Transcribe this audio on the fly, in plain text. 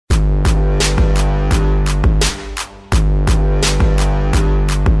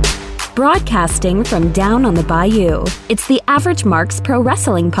Broadcasting from down on the bayou, it's the Average Marks Pro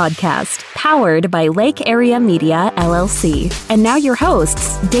Wrestling Podcast, powered by Lake Area Media, LLC. And now your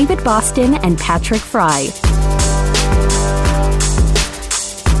hosts, David Boston and Patrick Fry.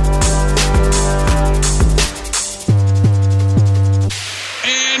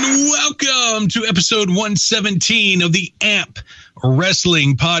 And welcome to episode 117 of the AMP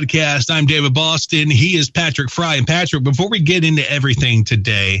Wrestling Podcast. I'm David Boston. He is Patrick Fry. And Patrick, before we get into everything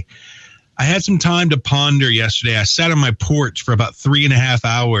today, I had some time to ponder yesterday. I sat on my porch for about 3.5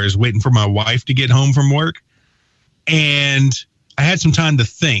 hours waiting for my wife to get home from work. And I had some time to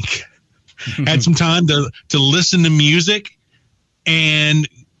think. I had some time to listen to music and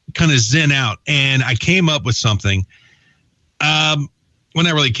kind of zen out. And I came up with something. Well,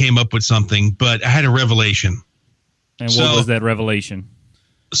 not really came up with something, but I had a revelation. And what was that revelation?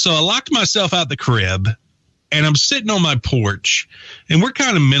 So I locked myself out the crib. And I'm sitting on my porch, and we're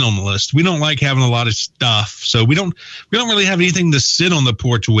kind of minimalist. We don't like having a lot of stuff, so we don't really have anything to sit on the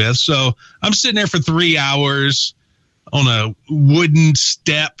porch with. So I'm sitting there for 3 hours on a wooden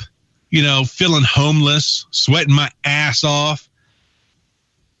step, feeling homeless, sweating my ass off.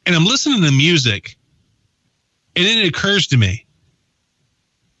 And I'm listening to music, and then it occurs to me,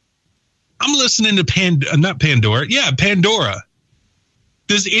 I'm listening to Pandora.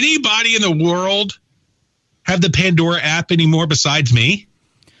 Does anybody in the world have the Pandora app anymore besides me?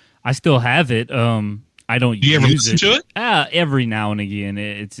 I still have it. I don't use it. Do you ever listen to it? Every now and again.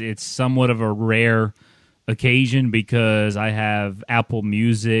 It's somewhat of a rare occasion because I have Apple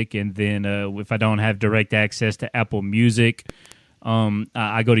Music, and then if I don't have direct access to Apple Music,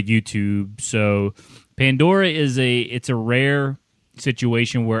 I go to YouTube. So Pandora it's a rare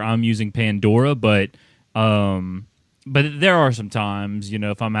situation where I'm using Pandora, but there are some times,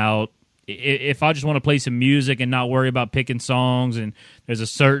 if I'm out, if I just want to play some music and not worry about picking songs, and there's a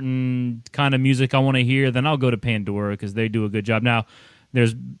certain kind of music I want to hear, then I'll go to Pandora because they do a good job. Now,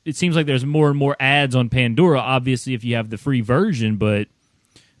 it seems like there's more and more ads on Pandora, obviously, if you have the free version, but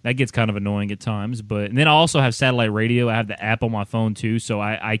that gets kind of annoying at times. And then I also have satellite radio. I have the app on my phone, too, so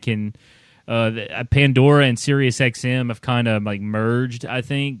I can Pandora and SiriusXM have kind of like merged, I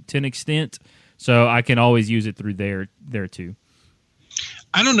think, to an extent, so I can always use it through there too.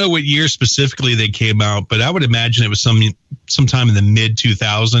 I don't know what year specifically they came out, but I would imagine it was sometime in the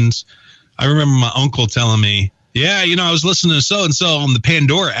mid-2000s. I remember my uncle telling me, I was listening to so-and-so on the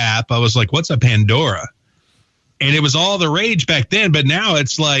Pandora app. I was like, what's a Pandora? And it was all the rage back then, but now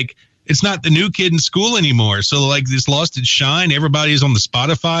it's like, it's not the new kid in school anymore. So like this lost its shine. Everybody's on the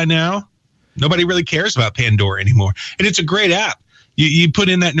Spotify now. Nobody really cares about Pandora anymore. And it's a great app. You put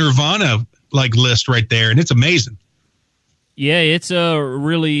in that Nirvana like list right there, and it's amazing. Yeah, it's a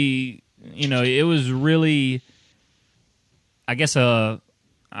really, it was really, I guess, I'm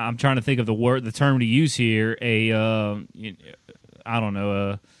trying to think of the term to use here, I don't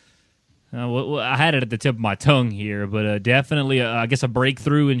know, I had it at the tip of my tongue here, but definitely, I guess, a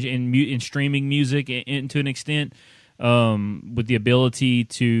breakthrough in streaming music to an extent, with the ability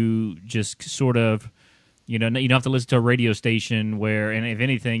to just sort of, you don't have to listen to a radio station where, and if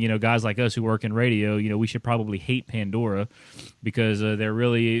anything, guys like us who work in radio, we should probably hate Pandora because they're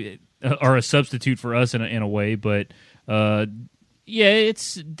really are a substitute for us in a way. But it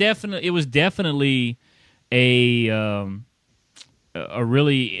was definitely a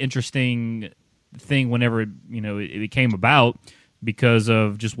really interesting thing whenever it came about because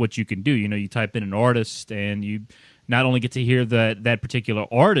of just what you can do. You type in an artist and you not only get to hear that particular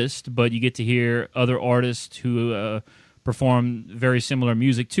artist, but you get to hear other artists who perform very similar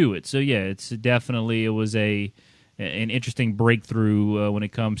music to it. So yeah, it was an interesting breakthrough when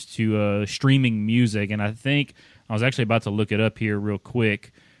it comes to streaming music. And I think I was actually about to look it up here real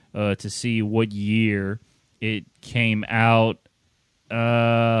quick to see what year it came out.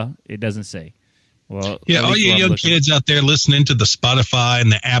 It doesn't say. Well, all you young kids out there listening to the Spotify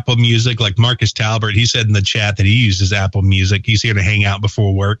and the Apple Music, like Marcus Talbert, he said in the chat that he uses Apple Music. He's here to hang out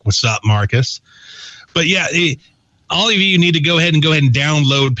before work. What's up, Marcus? But yeah, all of you need to go ahead and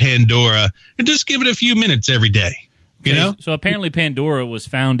download Pandora and just give it a few minutes every day. So apparently Pandora was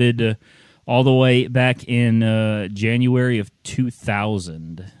founded all the way back in January of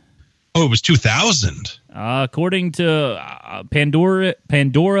 2000. Oh, it was 2000. According to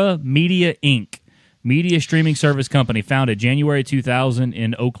Pandora Media Inc., media streaming service company founded January 2000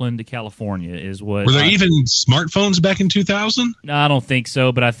 in Oakland, California, is what. Were there even smartphones back in 2000? No, I don't think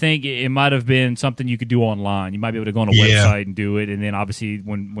so, but I think it might have been something you could do online. You might be able to go on a website and do it, and then obviously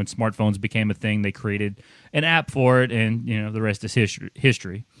when smartphones became a thing, they created an app for it, and the rest is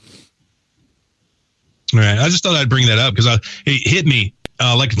history. All right, I just thought I'd bring that up because it hit me.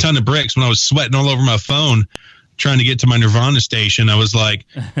 like a ton of bricks when I was sweating all over my phone trying to get to my Nirvana station. I was like,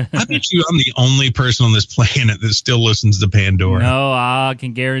 I bet you I'm the only person on this planet that still listens to Pandora. No, I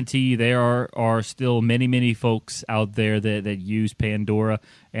can guarantee you there are still many, many folks out there that use Pandora.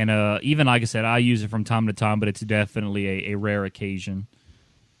 And even, like I said, I use it from time to time, but it's definitely a rare occasion.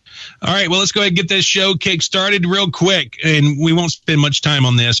 All right, well, let's go ahead and get this show kick-started real quick. And we won't spend much time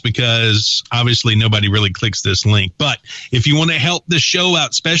on this because obviously nobody really clicks this link. But if you want to help the show out,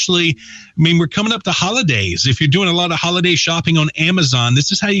 especially, we're coming up to holidays. If you're doing a lot of holiday shopping on Amazon,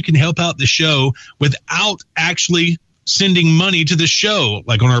 this is how you can help out the show without actually sending money to the show,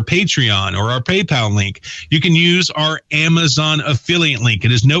 like on our Patreon or our PayPal link. You can use our Amazon affiliate link.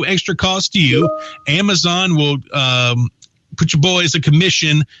 It is no extra cost to you. Amazon will put your boys a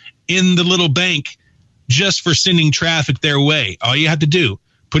commission in the little bank just for sending traffic their way. All you have to do,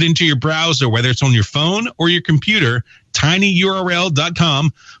 put into your browser, whether it's on your phone or your computer,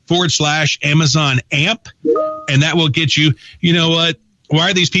 tinyurl.com/Amazon AMP, and that will get you. You know what? Why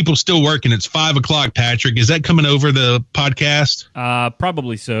are these people still working? It's 5 o'clock, Patrick. Is that coming over the podcast?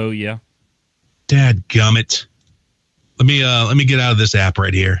 Probably so, yeah. Dadgummit. Let me get out of this app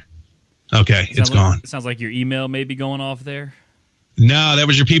right here. Okay, it's gone. It sounds like your email may be going off there. No, that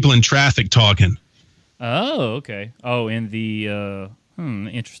was your people in traffic talking. Oh, okay. Oh, in the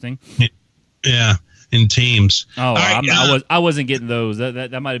interesting. Yeah, in Teams. Oh, right, I wasn't getting those.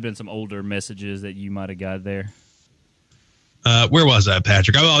 That might have been some older messages that you might have got there. Where was I,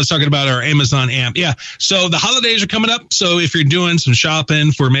 Patrick? I was talking about our Amazon AMP. Yeah. So the holidays are coming up. So if you're doing some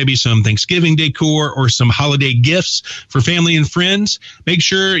shopping for maybe some Thanksgiving decor or some holiday gifts for family and friends, make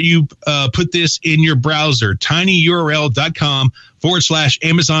sure you put this in your browser,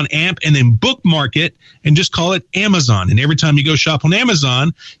 tinyurl.com/Amazon AMP, and then bookmark it and just call it Amazon. And every time you go shop on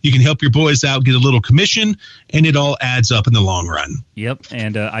Amazon, you can help your boys out, get a little commission, and it all adds up in the long run. Yep.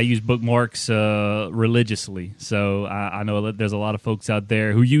 And I use bookmarks religiously. So I know that there's a lot of folks out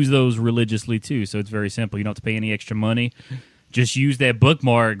there who use those religiously too. So it's very simple. You don't have to pay any extra money. Just use that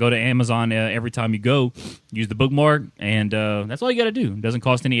bookmark. Go to Amazon every time you go. Use the bookmark, and that's all you got to do. It doesn't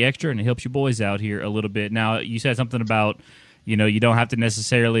cost any extra, and it helps your boys out here a little bit. Now, you said something about, you don't have to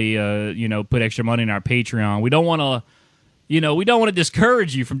necessarily, put extra money in our Patreon. We don't want to, we don't want to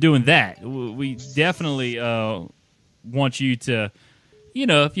discourage you from doing that. We definitely want you to,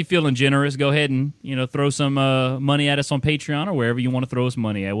 if you're feeling generous, go ahead and, throw some money at us on Patreon or wherever you want to throw us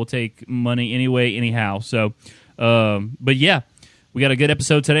money at. We'll take money anyway, anyhow. So, but yeah, we got a good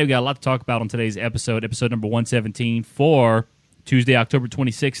episode today. We got a lot to talk about on today's episode number 117 for Tuesday, October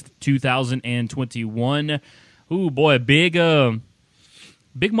 26th, 2021. Ooh, boy, a big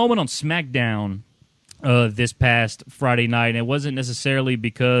moment on SmackDown this past Friday night. And it wasn't necessarily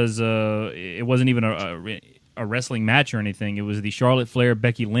because it wasn't even a wrestling match or anything. It was the Charlotte Flair,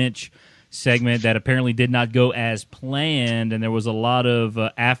 Becky Lynch segment that apparently did not go as planned, and there was a lot of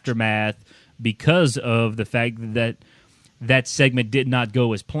aftermath because of the fact that that segment did not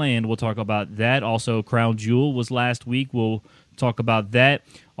go as planned. We'll talk about that. Also, Crown Jewel was last week. We'll talk about that.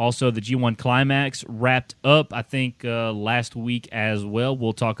 Also, the G1 Climax wrapped up, I think, last week as well.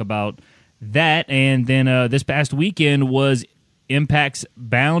 We'll talk about that. And then this past weekend was Impact's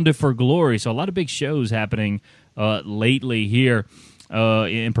Bound for Glory. So a lot of big shows happening lately here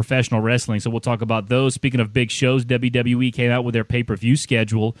in professional wrestling. So we'll talk about those. Speaking of big shows, WWE came out with their pay-per-view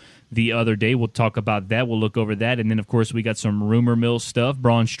schedule the other day. We'll talk about that. We'll look over that. And then, of course, we got some rumor mill stuff.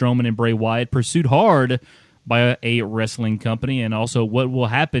 Braun Strowman and Bray Wyatt pursued hard by a wrestling company, and also what will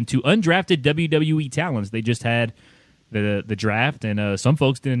happen to undrafted WWE talents. They just had the draft, and some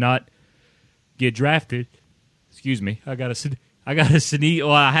folks did not get drafted. Excuse me. I got to sneeze.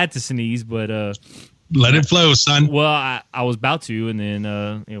 Well, I had to sneeze, but let it flow, son. Well, I was about to, and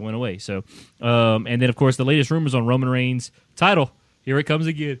then it went away. So, and then of course the latest rumors on Roman Reigns' title. Here it comes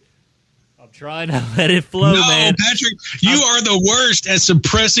again. I'm trying to let it flow, man. Patrick, you are the worst at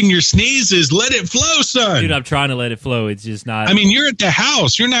suppressing your sneezes. Let it flow, son. Dude, I'm trying to let it flow. It's just not. I mean, you're at the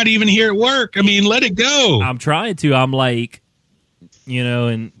house. You're not even here at work. I mean, let it go. I'm trying to. I'm like,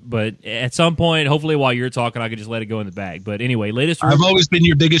 but at some point, hopefully while you're talking, I could just let it go in the bag. But anyway, latest rumors. I've always been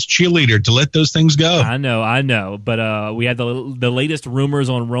your biggest cheerleader to let those things go. I know. But we had the latest rumors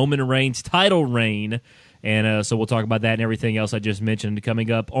on Roman Reigns' title reign. And so we'll talk about that and everything else I just mentioned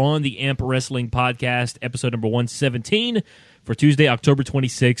coming up on the AMP Wrestling Podcast, episode number 117 for Tuesday, October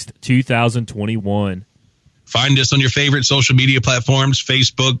 26th, 2021. Find us on your favorite social media platforms,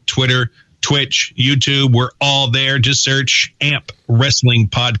 Facebook, Twitter, Twitch, YouTube. We're all there. Just search AMP Wrestling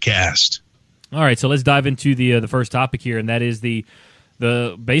Podcast. All right, so let's dive into the first topic here, and that is the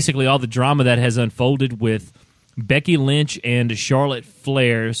basically all the drama that has unfolded with Becky Lynch and Charlotte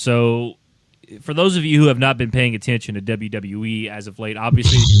Flair. So, for those of you who have not been paying attention to WWE as of late,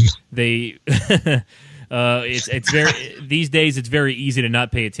 obviously they it's very these days it's very easy to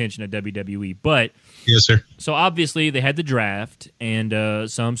not pay attention to WWE. But yes, sir. So obviously they had the draft, and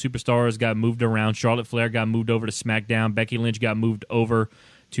some superstars got moved around. Charlotte Flair got moved over to SmackDown. Becky Lynch got moved over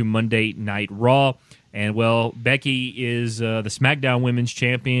to Monday Night Raw. And, well, Becky is the SmackDown Women's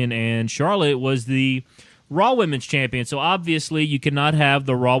Champion, and Charlotte was the Raw Women's Champion. So, obviously, you cannot have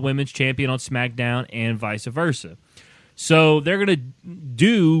the Raw Women's Champion on SmackDown and vice versa. So, they're going to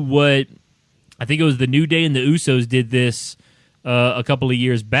do what I think it was the New Day and the Usos did this a couple of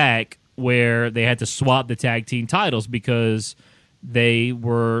years back, where they had to swap the tag team titles because they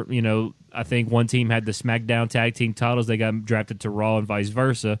were, I think one team had the SmackDown tag team titles. They got drafted to Raw and vice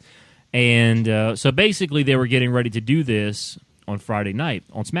versa. And so basically they were getting ready to do this on Friday night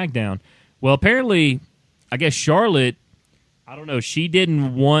on SmackDown. Well, apparently, I guess Charlotte, I don't know, she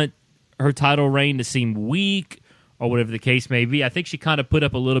didn't want her title reign to seem weak or whatever the case may be. I think she kind of put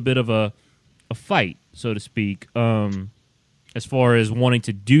up a little bit of a fight, so to speak, as far as wanting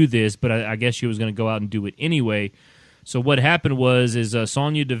to do this, but I guess she was going to go out and do it anyway. So what happened was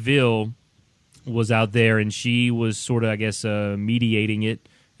Sonya Deville was out there, and she was sort of, I guess, mediating it.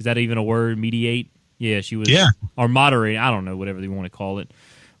 Is that even a word, mediate? Yeah, she was. Yeah. Or moderate, I don't know, whatever they want to call it.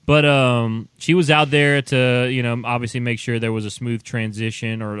 But she was out there to, obviously make sure there was a smooth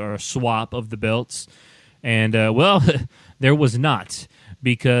transition or a swap of the belts. And, well, there was not,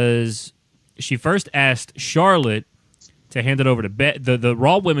 because she first asked Charlotte to hand it over to the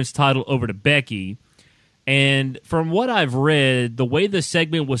Raw Women's title over to Becky. And from what I've read, the way the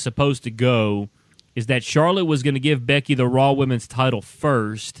segment was supposed to go is that Charlotte was going to give Becky the Raw Women's title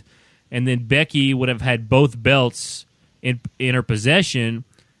first, and then Becky would have had both belts in her possession.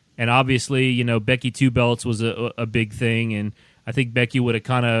 And obviously, Becky 2 belts was a big thing, and I think Becky would have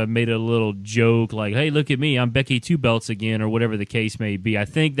kind of made a little joke like, hey, look at me, I'm Becky 2 belts again, or whatever the case may be. I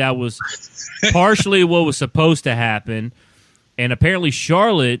think that was partially what was supposed to happen. And apparently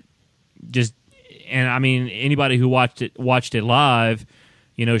Charlotte just, and I mean, anybody who watched it live,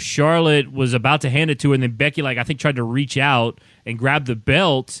 Charlotte was about to hand it to her, and then Becky, I think, tried to reach out and grab the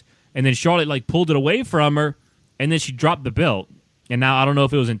belt, and then Charlotte, pulled it away from her, and then she dropped the belt. And now I don't know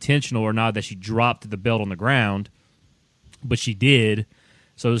if it was intentional or not that she dropped the belt on the ground, but she did.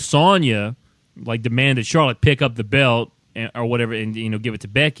 So Sonya, demanded Charlotte pick up the belt or whatever and, give it to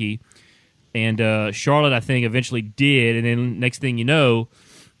Becky. And Charlotte, I think, eventually did. And then next thing you know,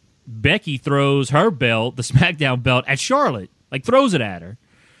 Becky throws her belt, the SmackDown belt, at Charlotte. Throws it at her.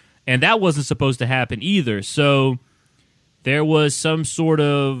 And that wasn't supposed to happen either. So there was some sort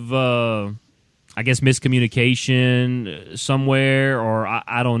of, I guess, miscommunication somewhere, or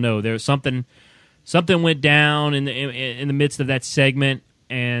I don't know. There was something went down in the midst of that segment,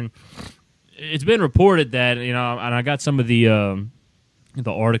 and it's been reported that, and I got some of the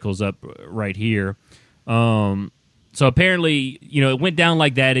articles up right here. So apparently, it went down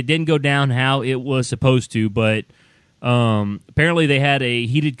like that. It didn't go down how it was supposed to, but apparently they had a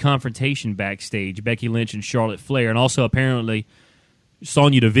heated confrontation backstage, Becky Lynch and Charlotte Flair, and also apparently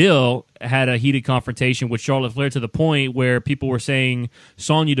Sonya Deville had a heated confrontation with Charlotte Flair to the point where people were saying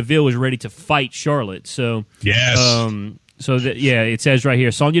Sonya Deville was ready to fight Charlotte. So yes. It says right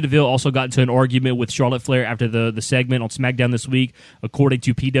here, Sonya Deville also got into an argument with Charlotte Flair after the segment on SmackDown this week. According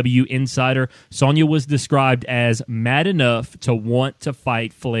to PW Insider, Sonya was described as mad enough to want to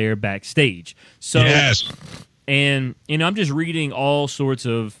fight Flair backstage. So, yes. And, I'm just reading all sorts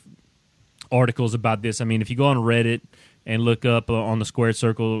of articles about this. I mean, if you go on Reddit and look up on the Squared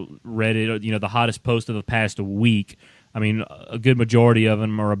Circle Reddit, the hottest post of the past week, I mean, a good majority of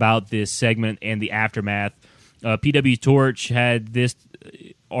them are about this segment and the aftermath. PW Torch had this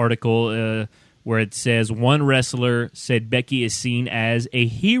article where it says, one wrestler said Becky is seen as a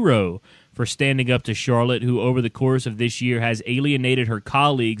hero for standing up to Charlotte, who over the course of this year has alienated her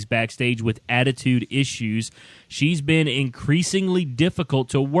colleagues backstage with attitude issues. She's been increasingly difficult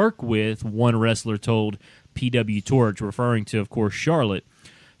to work with, one wrestler told PW Torch, referring to, of course, Charlotte.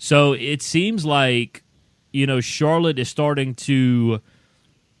 So it seems like, Charlotte is starting to,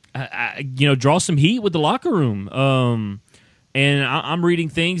 draw some heat with the locker room. And I'm reading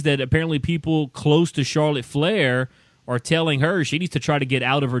things that apparently people close to Charlotte Flair are telling her she needs to try to get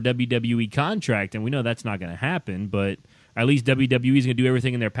out of her WWE contract. And we know that's not going to happen, but at least WWE is going to do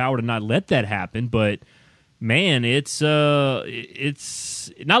everything in their power to not let that happen. But man, it's not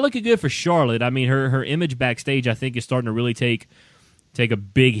looking good for Charlotte. I mean, her image backstage, I think, is starting to really take a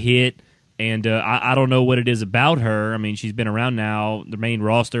big hit. And I don't know what it is about her. I mean, she's been around now, the main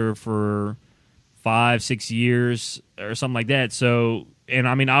roster for 5-6 years or something like that. So, and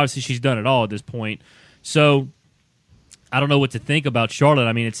I mean, obviously she's done it all at this point. So I don't know what to think about Charlotte.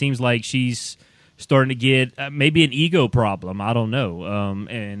 I mean, it seems like she's starting to get maybe an ego problem. I don't know.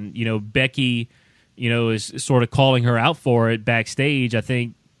 And, Becky, is sort of calling her out for it backstage. I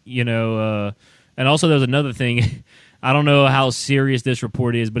think, and also there's another thing. I don't know how serious this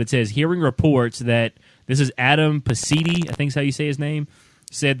report is, but it says hearing reports that this is Adam Pasidi, I think is how you say his name,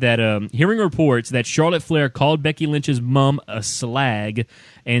 said that hearing reports that Charlotte Flair called Becky Lynch's mom a slag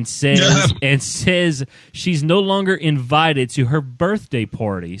and says she's no longer invited to her birthday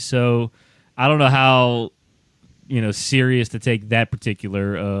party. So I don't know how serious to take that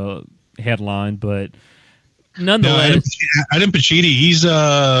particular headline, but nonetheless, Adam Pacitti,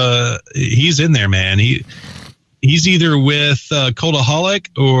 he's in there, man. He's either with Cultaholic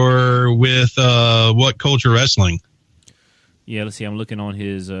or with What Culture Wrestling. Yeah, let's see. I'm looking on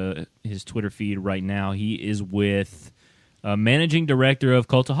his Twitter feed right now. He is with managing director of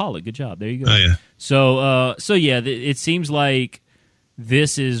Cultaholic. Good job. There you go. Oh yeah. So yeah, it seems like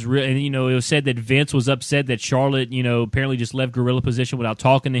this is real. And it was said that Vince was upset that Charlotte, apparently just left Gorilla Position without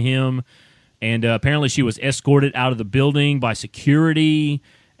talking to him, and apparently she was escorted out of the building by security.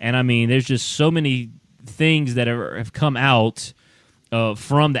 And I mean, there's just so many things that have come out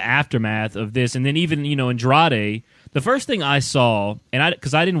from the aftermath of this, and then even Andrade. The first thing I saw, and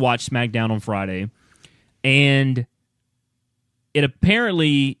because I didn't watch SmackDown on Friday, and it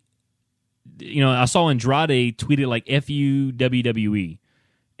apparently, I saw Andrade tweeted like "F you WWE,"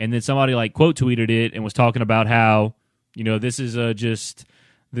 and then somebody like quote tweeted it and was talking about how this is just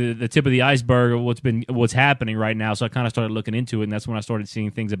the tip of the iceberg of what's happening right now. So I kind of started looking into it, and that's when I started seeing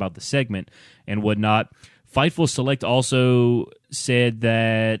things about the segment and whatnot. Fightful Select also said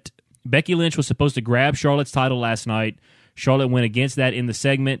that Becky Lynch was supposed to grab Charlotte's title last night. Charlotte went against that in the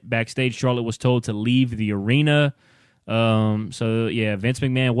segment. Backstage, Charlotte was told to leave the arena. So, yeah, Vince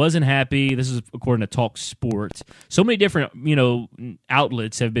McMahon wasn't happy. This is according to Talk Sports. So many different,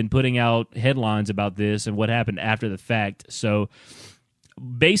 outlets have been putting out headlines about this and what happened after the fact. So,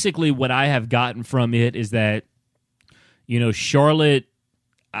 basically what I have gotten from it is that, Charlotte,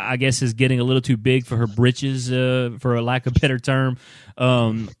 I guess, is getting a little too big for her britches, for a lack of a better term,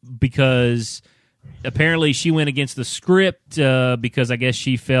 because apparently she went against the script because I guess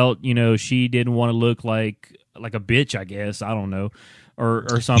she felt, she didn't want to look like a bitch, I guess. I don't know,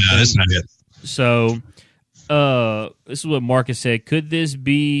 or something. No, that's not it. So this is what Marcus said. Could this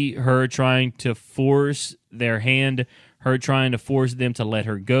be her trying to force their hand? Her trying to force them to let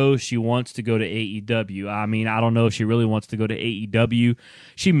her go. She wants to go to AEW. I mean, I don't know if she really wants to go to AEW.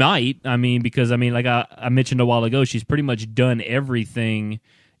 She might. I mean, because, like I mentioned a while ago, she's pretty much done everything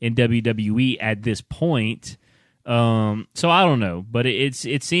in WWE at this point. So I don't know. But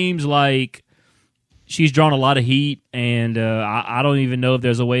it seems like she's drawn a lot of heat, and I don't even know if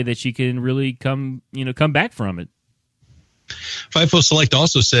there's a way that she can really come back from it. Fightful Select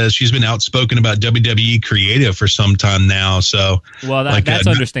also says she's been outspoken about WWE creative for some time now. So, well, that's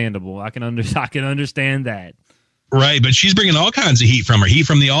understandable. I can understand that. Right, but she's bringing all kinds of heat from her. Heat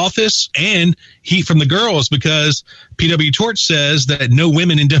from The Office and heat from the girls because PW Torch says that no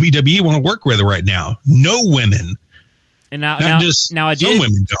women in WWE want to work with her right now. No women. And now women don't.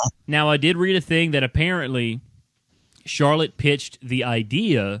 Now, I did read a thing that apparently Charlotte pitched the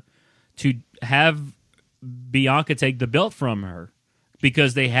idea to have Bianca take the belt from her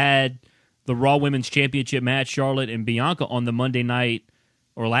because they had the Raw Women's Championship match, Charlotte and Bianca, on the Monday night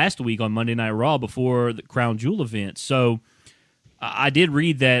or last week on Monday Night Raw before the Crown Jewel event. So I did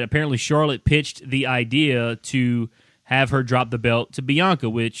read that apparently Charlotte pitched the idea to have her drop the belt to Bianca,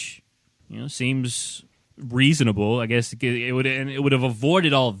 which seems reasonable. I guess it would have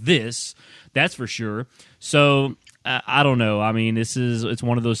avoided all this. That's for sure. So I don't know. I mean, it's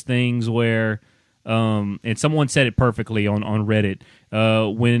one of those things where. And someone said it perfectly on Reddit.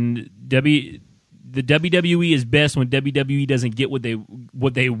 When the WWE is best when WWE doesn't get what they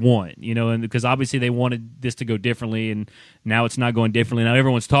want, and because obviously they wanted this to go differently, and now it's not going differently. Now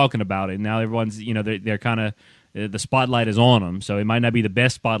everyone's talking about it. Now everyone's they're kind of the spotlight is on them. So it might not be the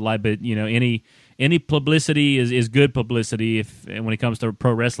best spotlight, but any publicity is good publicity when it comes to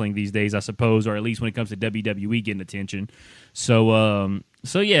pro wrestling these days, I suppose, or at least when it comes to WWE getting attention. So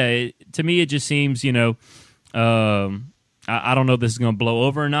yeah, to me it just seems, I don't know if this is going to blow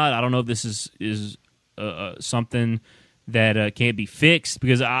over or not. I don't know if this is something that can't be fixed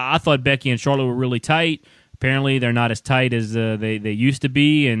because I thought Becky and Charlotte were really tight. Apparently, they're not as tight as they used to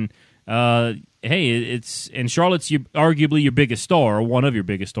be, and and Charlotte's arguably your biggest star, or one of your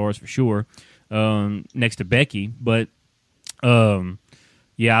biggest stars for sure, next to Becky. But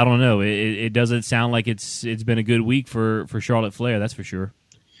Yeah, I don't know. It doesn't sound like it's been a good week for Charlotte Flair. That's for sure.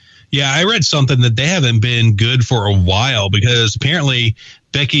 Yeah, I read something that they haven't been good for a while because apparently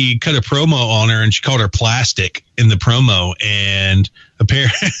Becky cut a promo on her and she called her plastic in the promo. And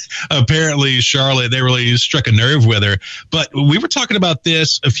apparently Charlotte, they really struck a nerve with her. But we were talking about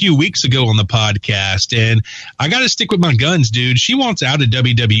this a few weeks ago on the podcast, and I got to stick with my guns, dude. She wants out of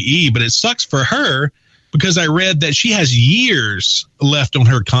WWE, but it sucks for her because I read that she has years left on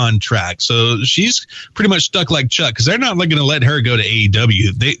her contract. So she's pretty much stuck like Chuck because they're not going to let her go to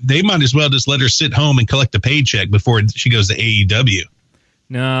AEW. They might as well just let her sit home and collect a paycheck before she goes to AEW.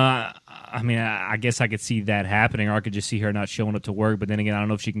 No, I mean, I guess I could see that happening, or I could just see her not showing up to work. But then again, I don't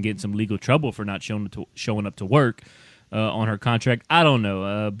know if she can get in some legal trouble for not showing up to work on her contract. I don't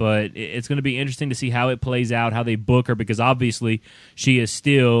know, but it's going to be interesting to see how it plays out, how they book her, because obviously she is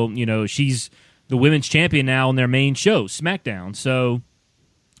still, she's the women's champion now on their main show, SmackDown. So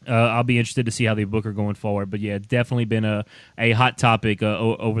I'll be interested to see how they book her going forward. But yeah, it's definitely been a hot topic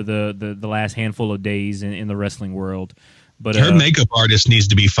over the last handful of days in the wrestling world. But her makeup artist needs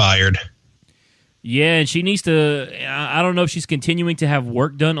to be fired. Yeah, and she needs to. I don't know if she's continuing to have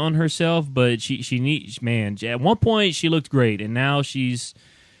work done on herself, but she needs. Man, at one point she looked great, and now she's.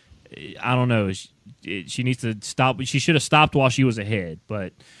 I don't know. She needs to stop. She should have stopped while she was ahead.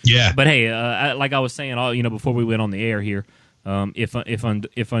 But yeah. But hey, like I was saying, before we went on the air here,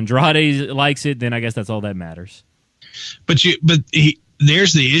 if Andrade likes it, then I guess that's all that matters.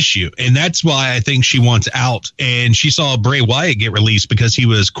 There's the issue, and that's why I think she wants out. And she saw Bray Wyatt get released because he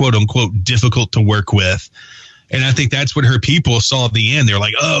was quote unquote difficult to work with. And I think that's what her people saw at the end. They're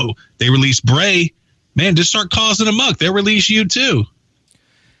like, oh, they released Bray, man, just start causing a muck. They'll release you too.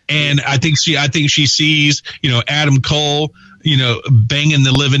 And I think she sees, Adam Cole, banging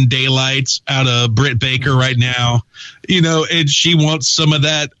the living daylights out of Britt Baker right now, and she wants some of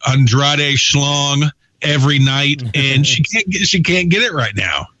that Andrade schlong every night, and she can't get it right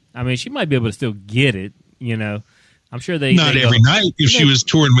now. I mean, she might be able to still get it, I'm sure they not they every go, night if she was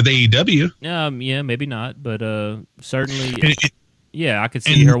touring with AEW. Yeah, maybe not, but certainly, I could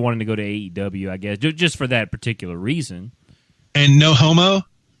see her wanting to go to AEW. I guess just for that particular reason. And no homo,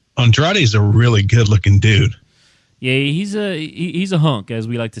 Andrade's a really good looking dude. Yeah, he's a hunk, as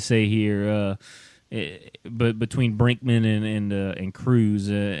we like to say here. But between Brinkman and Cruz,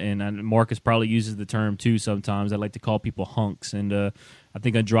 and Marcus probably uses the term too sometimes. I like to call people hunks, and I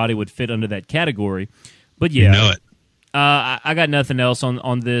think Andrade would fit under that category. But yeah, you know it. I got nothing else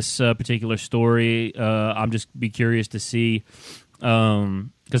on this particular story. I'm just be curious to see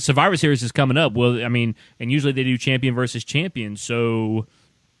because Survivor Series is coming up. Well, I mean, and usually they do champion versus champion. So,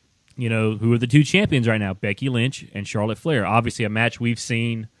 who are the two champions right now? Becky Lynch and Charlotte Flair. Obviously, a match we've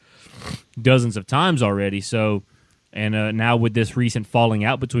seen dozens of times already. So, and now with this recent falling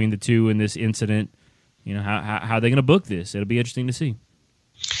out between the two in this incident, how are they going to book this? It'll be interesting to see.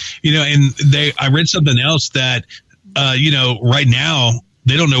 And I read something else that, right now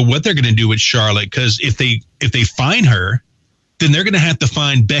they don't know what they're going to do with Charlotte, because if they find her, then they're going to have to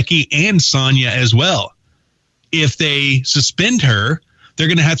find Becky and Sonya as well. If they suspend her, they're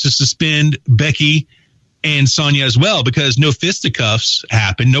going to have to suspend Becky and Sonya as well, because no fisticuffs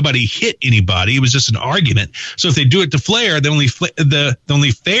happened. Nobody hit anybody. It was just an argument. So if they do it to Flair, the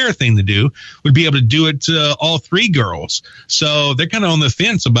only fair thing to do would be able to do it to all three girls. So they're kind of on the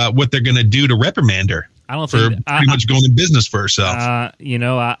fence about what they're going to do to reprimand her. I don't for think pretty much going in business for herself.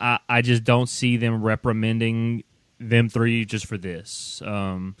 I just don't see them reprimanding them three just for this.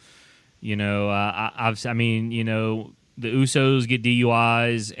 The Usos get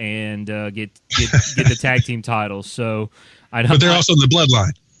DUIs and get the tag team titles. So but they're also in the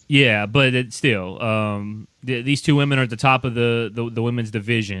bloodline. Yeah, but it's still, these two women are at the top of the women's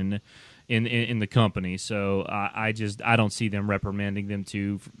division in the company. So I don't see them reprimanding them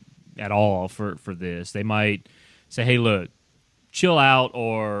at all for this. They might say, "Hey, look, chill out,"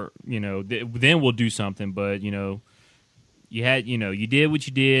 or then we'll do something. But you did what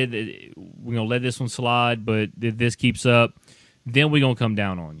you did. We're gonna let this one slide, but if this keeps up, then we're gonna come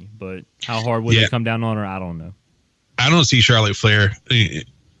down on you. But how hard would they come down on her? I don't know. I don't see Charlotte Flair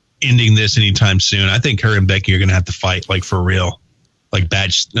ending this anytime soon. I think her and Becky are gonna have to fight, like, for real, like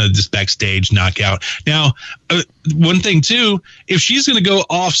this backstage knockout. Now, one thing too, if she's gonna go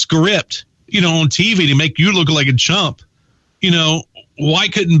off script, on TV to make you look like a chump, why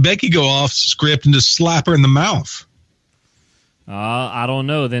couldn't Becky go off script and just slap her in the mouth? I don't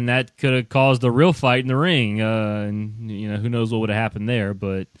know. Then that could have caused a real fight in the ring, and who knows what would have happened there.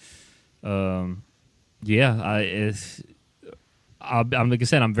 But I'm like I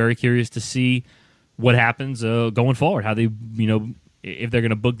said, I'm very curious to see what happens going forward. How they if they're going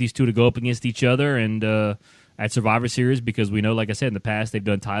to book these two to go up against each other and at Survivor Series, because we know, like I said in the past, they've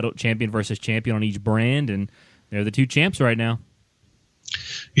done title champion versus champion on each brand, and they're the two champs right now.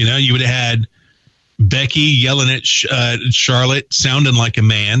 You know, you would have had Becky yelling at Charlotte, sounding like a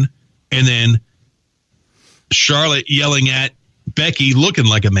man, and then Charlotte yelling at Becky, looking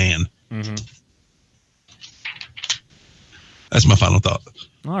like a man. Mm-hmm. That's my final thought.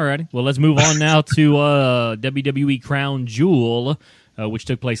 All righty. Well, let's move on now to WWE Crown Jewel, which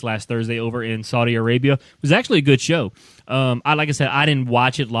took place last Thursday over in Saudi Arabia. It was actually a good show. Like I said, I didn't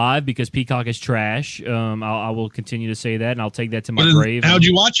watch it live because Peacock is trash. I will continue to say that, and I'll take that to my grave. How'd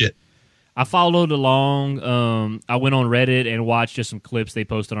you watch it? I followed along. I went on Reddit and watched just some clips they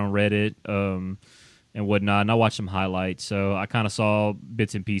posted on Reddit and whatnot, and I watched some highlights. So I kind of saw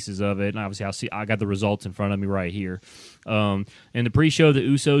bits and pieces of it, and obviously I got the results in front of me right here. In the pre-show, the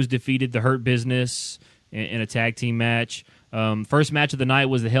Usos defeated the Hurt Business in a tag team match. First match of the night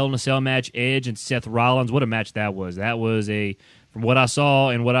was the Hell in a Cell match, Edge and Seth Rollins. What a match that was. That was from what I saw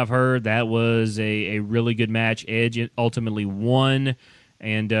and what I've heard, that was a really good match. Edge ultimately won,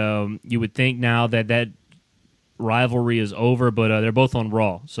 and you would think now that rivalry is over, but they're both on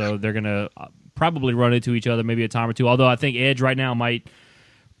Raw, so they're going to probably run into each other maybe a time or two, although I think Edge right now might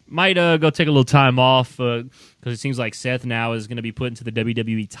go take a little time off because it seems like Seth now is going to be put into the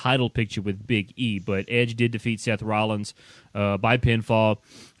WWE title picture with Big E. But Edge did defeat Seth Rollins by pinfall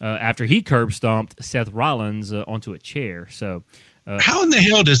after he curb stomped Seth Rollins onto a chair. So, how in the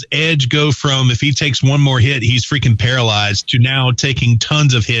hell does Edge go from, if he takes one more hit, he's freaking paralyzed, to now taking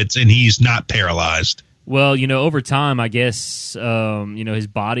tons of hits and he's not paralyzed? Well, over time, I guess, his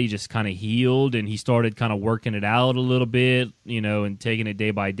body just kind of healed and he started kind of working it out a little bit, and taking it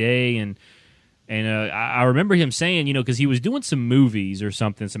day by day. And I remember him saying, because he was doing some movies or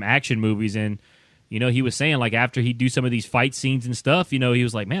something, some action movies. And, he was saying, like, after he'd do some of these fight scenes and stuff, he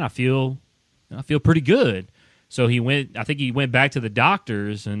was like, man, I feel pretty good. So he went back to the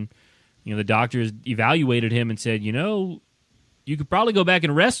doctors, and, the doctors evaluated him and said, you could probably go back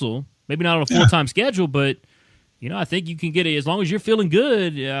and wrestle. Maybe not on a full-time schedule, but, I think you can get it. As long as you're feeling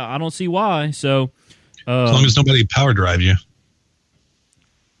good, I don't see why. So, as long as nobody power drive you.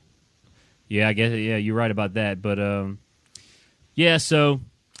 Yeah, I guess, you're right about that. But,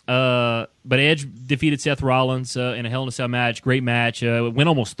 but Edge defeated Seth Rollins in a Hell in a Cell match. Great match. It went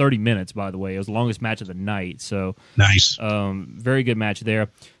almost 30 minutes, by the way. It was the longest match of the night. So nice. Very good match there.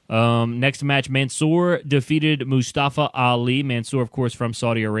 Next match, Mansoor defeated Mustafa Ali. Mansoor, of course, from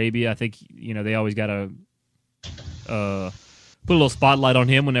Saudi Arabia. I think, they always got to put a little spotlight on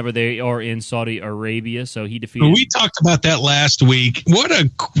him whenever they are in Saudi Arabia. So he defeated... We talked about that last week. What a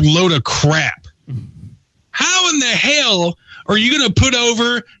load of crap. How in the hell are you going to put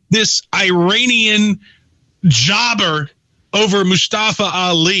over this Iranian jobber over Mustafa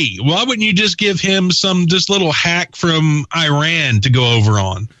Ali? Why wouldn't you just give him this little hack from Iran to go over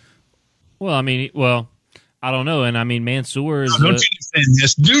on? Well, I don't know. And Mansoor is... don't you defend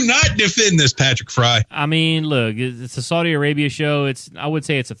this. Do not defend this, Patrick Fry. Look, it's a Saudi Arabia show. I would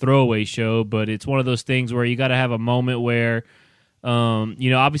say it's a throwaway show, but it's one of those things where you got to have a moment where,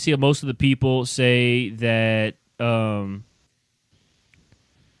 obviously most of the people say that,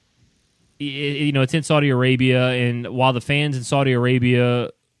 it's in Saudi Arabia, and while the fans in Saudi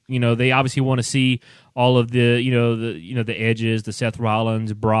Arabia, they obviously want to see all of the Edges, the Seth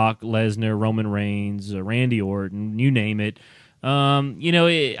Rollins, Brock Lesnar, Roman Reigns, Randy Orton, you name it.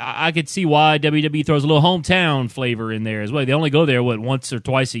 I could see why WWE throws a little hometown flavor in there as well. They only go there once or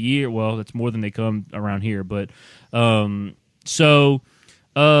twice a year. Well, that's more than they come around here, but I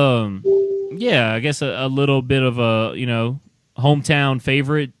guess a little bit of a hometown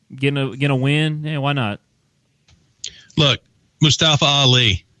favorite getting a win. Yeah, why not? Look, Mustafa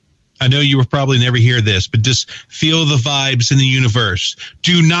Ali, I know you will probably never hear this, but just feel the vibes in the universe.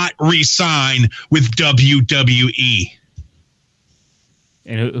 Do not re-sign with WWE.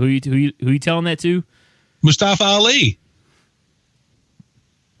 And who you telling that to? Mustafa Ali.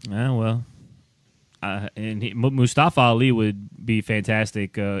 Well, Mustafa Ali would be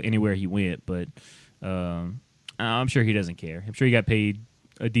fantastic anywhere he went, but I'm sure he doesn't care. I'm sure he got paid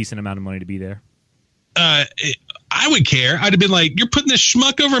a decent amount of money to be there. I would care. I'd have been like, you're putting this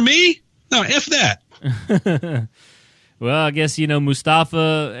schmuck over me? No, F that. Well, I guess,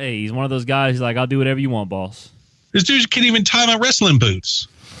 Mustafa, hey, he's one of those guys who's like, I'll do whatever you want, boss. This dude can't even tie my wrestling boots.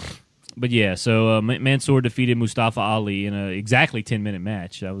 But yeah, so Mansoor defeated Mustafa Ali in an exactly 10-minute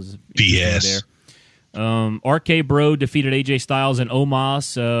match. That was BS. There. RK Bro defeated AJ Styles and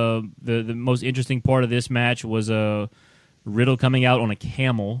Omos. The most interesting part of this match was Riddle coming out on a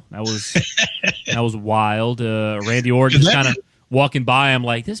camel. That was wild. Randy Orton just kind of walking by, I'm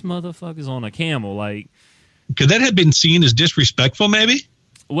like, this motherfucker's on a camel. Like, could that have been seen as disrespectful? Maybe.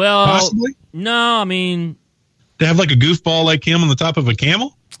 Well, possibly. No, I mean, to have like a goofball like him on the top of a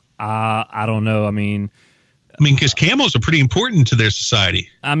camel. I don't know. I mean, because camels are pretty important to their society.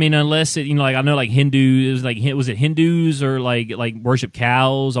 I mean, unless it, like I know, like Hindus, was it Hindus or like worship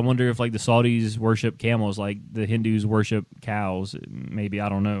cows? I wonder if like the Saudis worship camels, like the Hindus worship cows. Maybe, I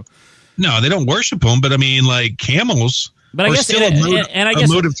don't know. No, they don't worship them, but I mean, like camels. But I guess still a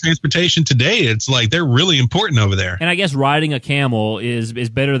mode of transportation today. It's like they're really important over there. And I guess riding a camel is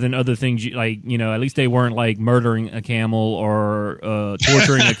better than other things. Like, at least they weren't like murdering a camel or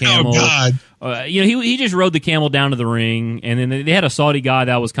torturing a camel. Oh, God. He just rode the camel down to the ring, and then they had a Saudi guy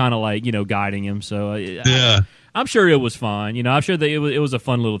that was kind of like guiding him. So yeah, I'm sure it was fine. I'm sure that it was a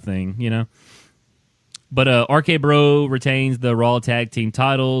fun little thing. But RK Bro retains the Raw Tag Team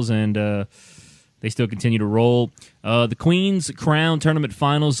titles, and they still continue to roll. The Queen's Crown Tournament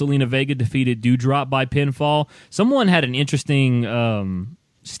Finals, Zelina Vega defeated Doudrop by pinfall. Someone had an interesting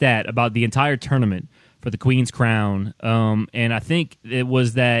stat about the entire tournament for the Queen's Crown, and I think it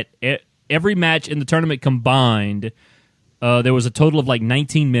was that every match in the tournament combined, there was a total of like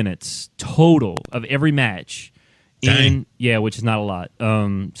 19 minutes total of every match. Which is not a lot.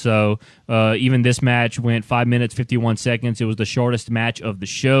 So even this match went 5 minutes, 51 seconds. It was the shortest match of the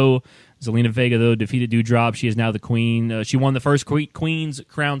show. Zelina Vega, though, defeated Doudrop. She is now the queen. She won the first Queen's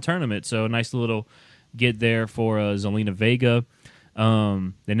Crown tournament, so a nice little get there for Zelina Vega.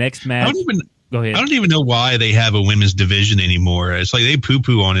 The next match... Go ahead. I don't even know why they have a women's division anymore. It's like they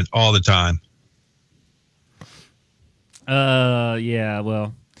poo-poo on it all the time. Yeah,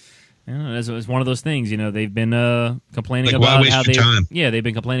 well... It's one of those things, they've been complaining like, about how they've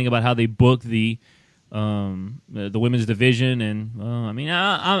been complaining about how they book the women's division, and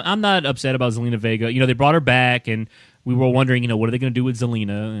I'm not upset about Zelina Vega. They brought her back, and we were wondering, what are they going to do with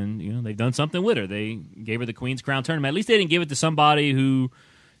Zelina? And they've done something with her. They gave her the Queen's Crown tournament. At least they didn't give it to somebody who,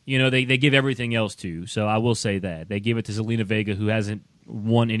 they give everything else to. So I will say that they give it to Zelina Vega, who hasn't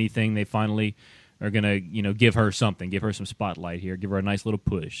won anything. They finally are going to, give her something, give her some spotlight here, give her a nice little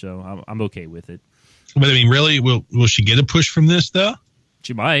push. So I'm okay with it. But I mean, really, will she get a push from this though?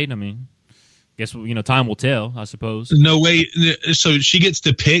 She might. I mean, guess time will tell, I suppose. No way. So she gets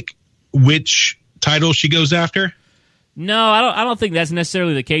to pick which title she goes after? No, I don't think that's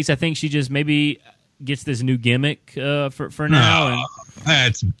necessarily the case. I think she just maybe gets this new gimmick for now.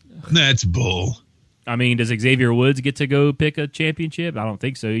 That's bull. I mean, does Xavier Woods get to go pick a championship? I don't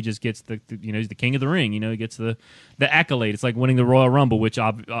think so. He just gets he's the king of the ring. He gets the accolade. It's like winning the Royal Rumble, which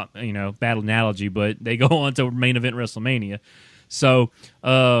bad analogy, but they go on to main event WrestleMania. So,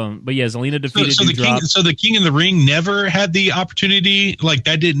 but yeah, Zelina defeated Doudrop. So the king of the ring never had the opportunity. Like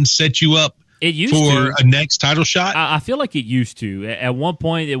that didn't set you up. It used for a next title shot? I feel like it used to. At one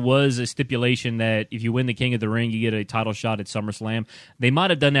point, it was a stipulation that if you win the King of the Ring, you get a title shot at SummerSlam. They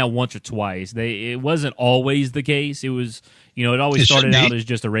might have done that once or twice. It wasn't always the case. It was, it always started out as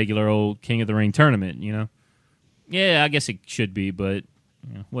just a regular old King of the Ring tournament, Yeah, I guess it should be, but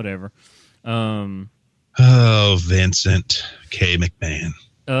whatever. Vincent K. McMahon.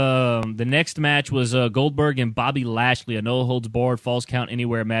 The next match was Goldberg and Bobby Lashley, a no-holds-barred false count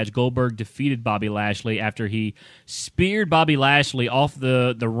anywhere match. Goldberg defeated Bobby Lashley after he speared Bobby Lashley off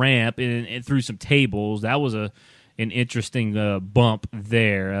the ramp and through some tables. That was an interesting bump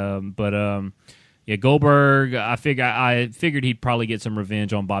there. Yeah, Goldberg. I figured he'd probably get some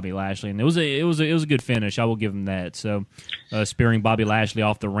revenge on Bobby Lashley, and it was a good finish. I will give him that. So, spearing Bobby Lashley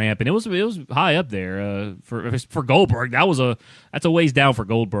off the ramp, and it was high up there for Goldberg. That's a ways down for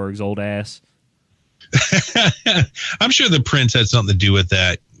Goldberg's old ass. I'm sure the Prince had something to do with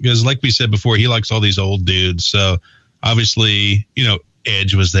that because, like we said before, he likes all these old dudes. So, obviously,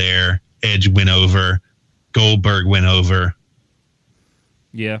 Edge was there. Edge went over. Goldberg went over.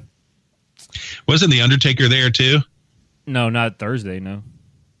 Yeah. Wasn't The Undertaker there too? No, not Thursday, no.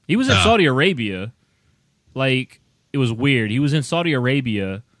 He was in Saudi Arabia. Like, it was weird. He was in Saudi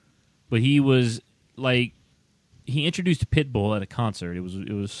Arabia, but he was, like, he introduced Pitbull at a concert. It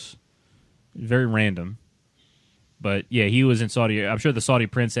was very random. But, yeah, he was in Saudi. I'm sure the Saudi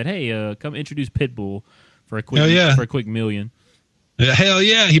prince said, hey, come introduce Pitbull for a quick million. Hell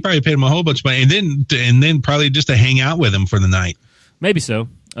yeah. He probably paid him a whole bunch of money. And then probably just to hang out with him for the night. Maybe so.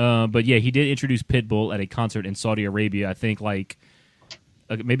 But yeah, he did introduce Pitbull at a concert in Saudi Arabia. I think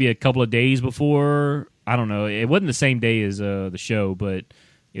maybe a couple of days before. I don't know. It wasn't the same day as the show, but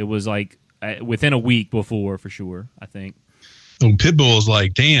it was like within a week before for sure. I think. Well, Pitbull's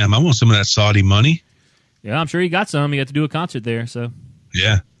like, damn, I want some of that Saudi money. Yeah, I'm sure he got some. He got to do a concert there. So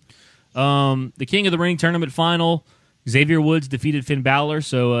yeah. The King of the Ring tournament final. Xavier Woods defeated Finn Balor,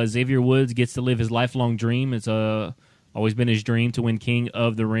 so Xavier Woods gets to live his lifelong dream. It's always been his dream to win King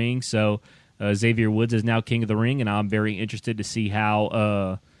of the Ring, so Xavier Woods is now King of the Ring, and I'm very interested to see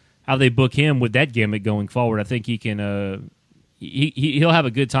how they book him with that gimmick going forward. I think he can he'll have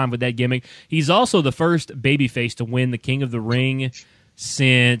a good time with that gimmick. He's also the first babyface to win the King of the Ring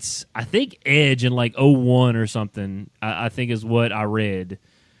since, I think, Edge in like '01 or something, I think is what I read.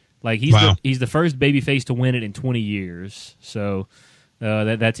 Like he's the first babyface to win it in 20 years. So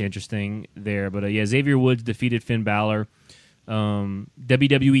that's interesting there. But yeah, Xavier Woods defeated Finn Balor.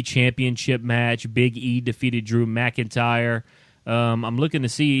 WWE Championship match. Big E defeated Drew McIntyre. I'm looking to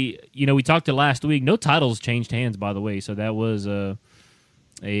see. We talked to last week. No titles changed hands, by the way. So that was an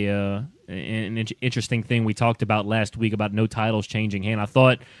interesting thing we talked about last week about no titles changing hand. I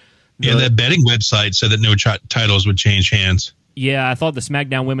thought. That betting website said that no titles would change hands. Yeah, I thought the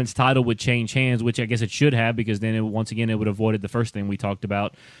SmackDown Women's title would change hands, which I guess it should have, because then once again it would have avoided the first thing we talked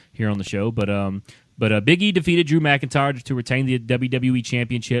about here on the show. But Big E defeated Drew McIntyre to retain the WWE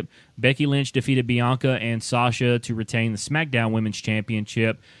Championship. Becky Lynch defeated Bianca and Sasha to retain the SmackDown Women's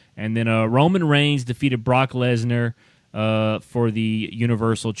Championship. And then Roman Reigns defeated Brock Lesnar for the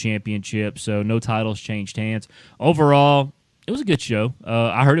Universal Championship. So no titles changed hands. Overall, it was a good show.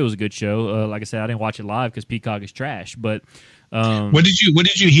 I heard it was a good show. Like I said, I didn't watch it live because Peacock is trash. But what did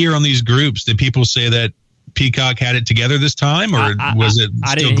you hear on these groups? Did people say that Peacock had it together this time, or was it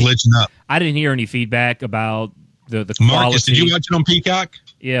still glitching up? I didn't hear any feedback about the quality. Marcus, did you watch it on Peacock?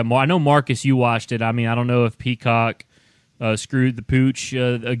 Yeah, I know, Marcus, you watched it. I mean, I don't know if Peacock screwed the pooch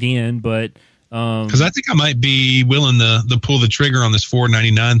again, but because I think I might be willing to pull the trigger on this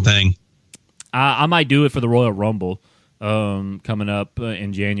 $4.99 thing. I might do it for the Royal Rumble coming up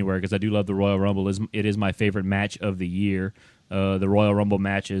in January, because I do love the Royal Rumble. It is my favorite match of the year, the Royal Rumble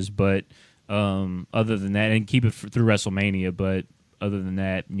matches. But other than that, and keep it through WrestleMania. But other than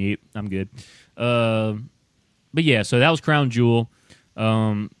that, yep, I'm good. But yeah, so that was Crown Jewel.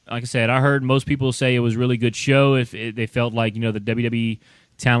 Like I said, I heard most people say it was a really good show. If they felt like the WWE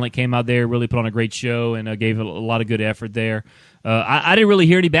talent came out there, really put on a great show, and gave a lot of good effort there. I didn't really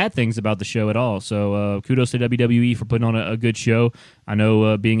hear any bad things about the show at all. So kudos to WWE for putting on a good show. I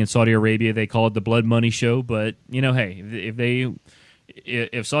know being in Saudi Arabia, they call it the Blood Money Show, but hey,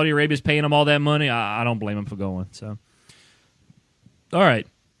 if Saudi Arabia's paying them all that money, I don't blame them for going. So, all right.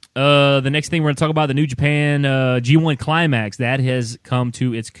 The next thing we're going to talk about, the New Japan G1 Climax. That has come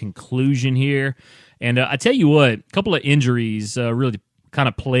to its conclusion here. And I tell you what, a couple of injuries really kind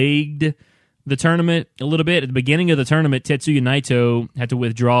of plagued the tournament a little bit. At the beginning of the tournament, Tetsuya Naito had to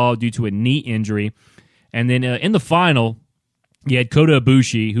withdraw due to a knee injury. And then in the final, you had Kota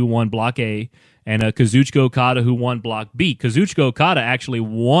Ibushi, who won Block A, and Kazuchika Okada, who won Block B. Kazuchika Okada actually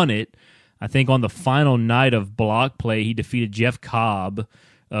won it, I think, on the final night of block play. He defeated Jeff Cobb.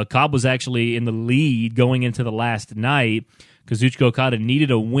 Cobb was actually in the lead going into the last night. Kazuchika Okada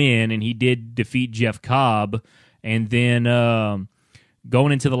needed a win, and he did defeat Jeff Cobb. And then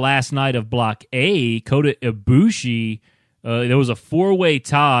going into the last night of Block A, Kota Ibushi, there was a four-way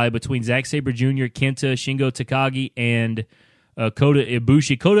tie between Zack Sabre Jr., Kenta, Shingo Takagi, and Kota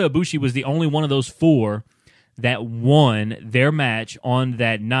Ibushi. Kota Ibushi was the only one of those four that won their match on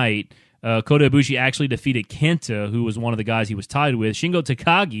that night. Kota Ibushi actually defeated Kenta, who was one of the guys he was tied with. Shingo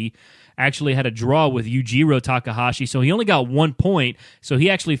Takagi actually had a draw with Yujiro Takahashi, so he only got 1 point, so he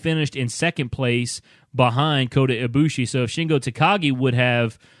actually finished in second place behind Kota Ibushi. So if Shingo Takagi would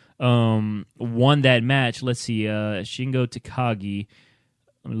have won that match, let's see, Shingo Takagi,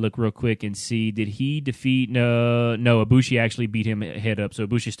 let me look real quick and see, did he defeat, no, Ibushi actually beat him head up, so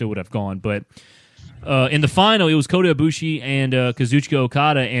Ibushi still would have gone, but in the final, it was Kota Ibushi and Kazuchika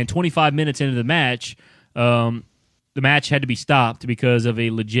Okada, and 25 minutes into the match had to be stopped because of a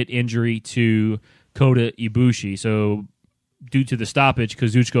legit injury to Kota Ibushi. So due to the stoppage,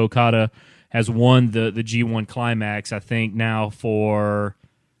 Kazuchika Okada has won the G1 Climax, I think, now for,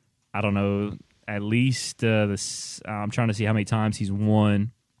 I don't know, at least, I'm trying to see how many times he's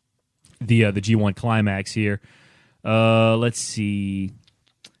won the G1 Climax here. Let's see.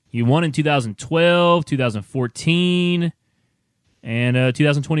 He won in 2012, 2014, and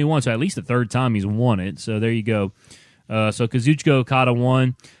 2021, so at least the third time he's won it. So there you go. So Kazuchika Okada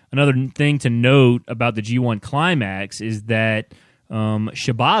won. Another thing to note about the G1 Climax is that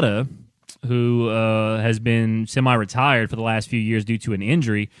Shibata, who has been semi-retired for the last few years due to an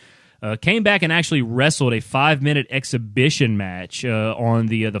injury, came back and actually wrestled a 5-minute exhibition match on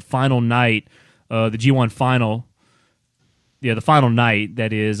the final night, the G1 final. Yeah, the final night,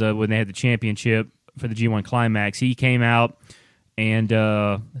 that is, when they had the championship for the G1 Climax. He came out and,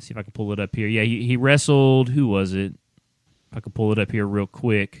 let's see if I can pull it up here. Yeah, he wrestled, who was it? I could pull it up here real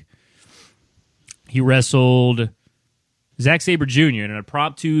quick. He wrestled Zack Sabre Jr. in a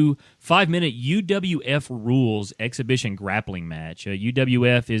impromptu 5-minute UWF Rules exhibition grappling match.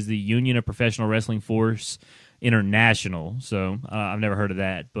 UWF is the Union of Professional Wrestling Force International, so I've never heard of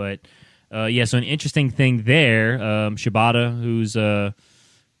that. But, so an interesting thing there, Shibata, who's, like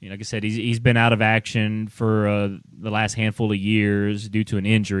I said, he's been out of action for the last handful of years due to an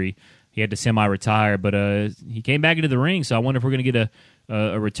injury. He had to semi-retire, but he came back into the ring, so I wonder if we're going to get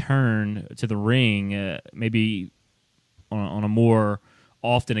a return to the ring, maybe on a more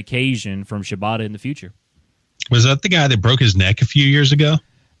often occasion from Shibata in the future. Was that the guy that broke his neck a few years ago?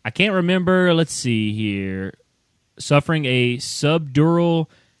 I can't remember. Let's see here. Suffering a subdural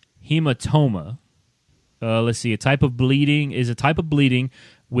hematoma. Let's see. A type of bleeding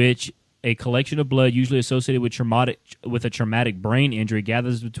which a collection of blood usually associated with a traumatic brain injury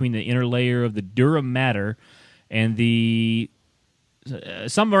gathers between the inner layer of the dura mater and the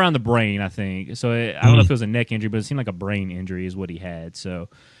something around the brain, I think. So I don't know if it was a neck injury, but it seemed like a brain injury is what he had. So,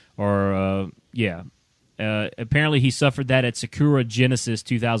 apparently he suffered that at Sakura Genesis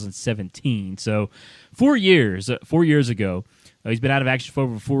 2017. So 4 years ago. He's been out of action for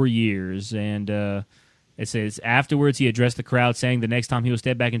over 4 years, and it says afterwards he addressed the crowd saying the next time he will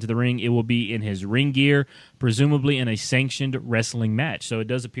step back into the ring, it will be in his ring gear, presumably in a sanctioned wrestling match. So it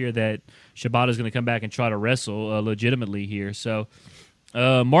does appear that Shibata is going to come back and try to wrestle legitimately here. So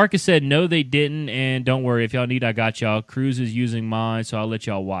Marcus said, no, they didn't, and don't worry. If y'all need, I got y'all. Cruz is using mine, so I'll let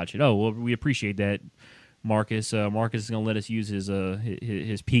y'all watch it. Oh, well, we appreciate that, Marcus. Marcus is going to let us use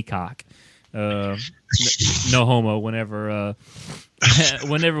his Peacock. No homo whenever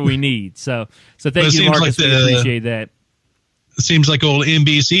we need. So thank you, Marcus. We appreciate that. It seems like old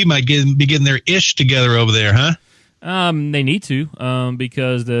NBC might be getting their ish together over there, huh? They need to,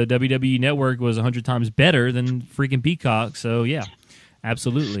 because the WWE Network was 100 times better than freaking Peacock. So yeah,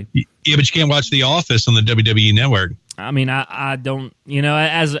 absolutely. Yeah, but you can't watch The Office on the WWE Network. I mean, I don't.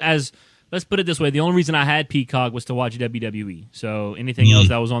 As let's put it this way: the only reason I had Peacock was to watch WWE. So anything else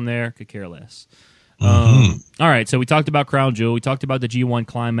that was on there could care less. All right, so we talked about Crown Jewel. We talked about the G1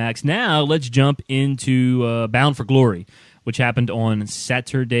 Climax. Now let's jump into Bound for Glory, which happened on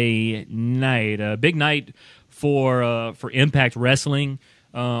Saturday night. A big night for Impact Wrestling.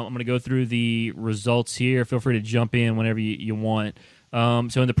 I'm going to go through the results here. Feel free to jump in whenever you want.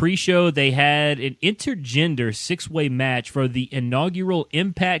 So in the pre-show, they had an intergender six-way match for the inaugural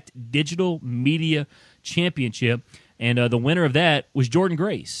Impact Digital Media Championship, and the winner of that was Jordynne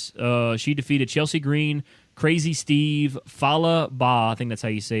Grace. She defeated Chelsea Green, Crazy Steve, Fala Ba, I think that's how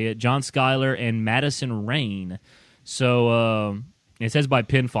you say it, John Schuyler, and Madison Rayne. So it says by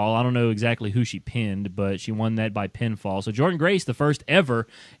pinfall. I don't know exactly who she pinned, but she won that by pinfall. So Jordynne Grace, the first ever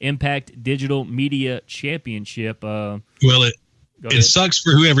Impact Digital Media Championship. It sucks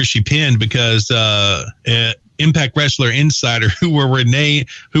for whoever she pinned, because Impact Wrestler Insider, who will remain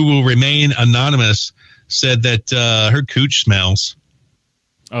anonymous, said that her cooch smells.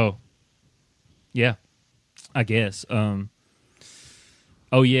 Oh, yeah, I guess.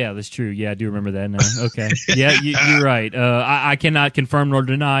 Oh, yeah, that's true. Yeah, I do remember that now. Okay. Yeah, you're right. I cannot confirm nor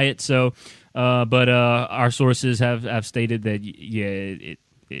deny it. So, but our sources have stated that, yeah,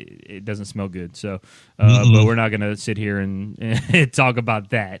 it doesn't smell good. So, but we're not going to sit here and talk about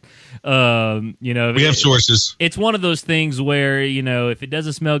that. We have sources. It's one of those things where, if it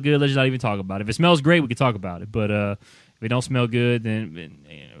doesn't smell good, let's not even talk about it. If it smells great, we can talk about it. But if it don't smell good, then,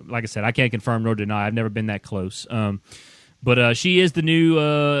 like I said, I can't confirm nor deny. I've never been that close. But she is the new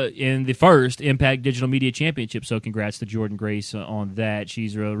in the first Impact Digital Media Championship. So congrats to Jordynne Grace on that.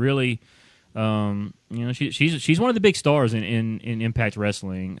 She's really, she's one of the big stars in Impact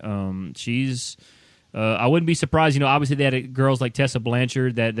Wrestling. She's I wouldn't be surprised. Obviously they had girls like Tessa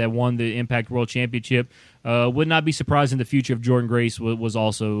Blanchard that won the Impact World Championship. Would not be surprised in the future if Jordynne Grace was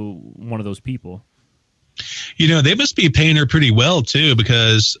also one of those people. They must be paying her pretty well too,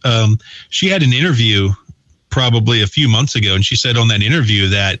 because she had an interview probably a few months ago, and she said on that interview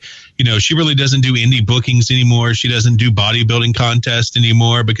that she really doesn't do indie bookings anymore. She doesn't do bodybuilding contests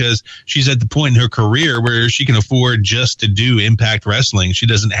anymore, because she's at the point in her career where she can afford just to do Impact Wrestling. She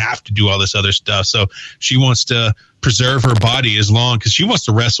doesn't have to do all this other stuff. So she wants to preserve her body as long, because she wants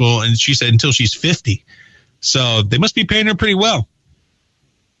to wrestle, and she said until she's 50. So they must be paying her pretty well.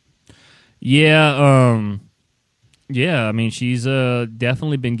 Yeah, yeah, I mean, she's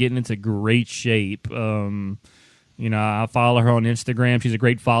definitely been getting into great shape. I follow her on Instagram. She's a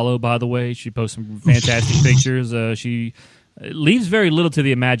great follow, by the way. She posts some fantastic pictures. She leaves very little to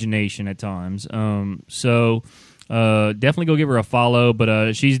the imagination at times. So definitely go give her a follow.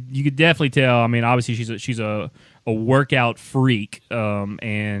 But you could definitely tell. I mean, obviously she's a a workout freak,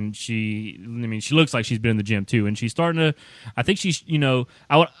 and she looks like she's been in the gym too, and she's starting to. I think she's, I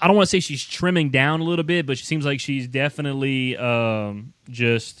don't want to say she's trimming down a little bit, but she seems like she's definitely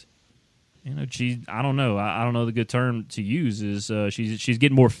just. I don't know. I don't know the good term to use is she's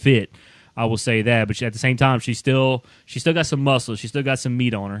getting more fit. I will say that, but at the same time, she still got some muscle. She still got some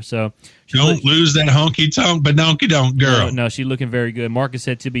meat on her. So don't lose that honky tonk, but donkey donk, girl. No, she's looking very good. Marcus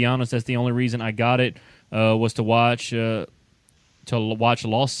said, to be honest, that's the only reason I got it was to watch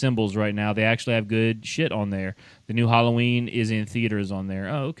Lost Symbols right now. They actually have good shit on there. The new Halloween is in theaters on there.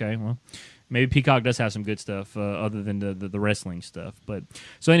 Oh, okay. Well, maybe Peacock does have some good stuff other than the wrestling stuff. But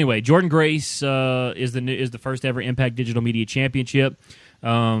so anyway, Jordynne Grace is the first ever Impact Digital Media Championship.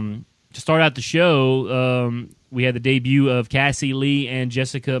 To start out the show, we had the debut of Cassie Lee and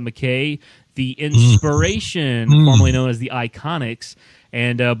Jessica McKay, the Inspiration, formerly known as the Iconics.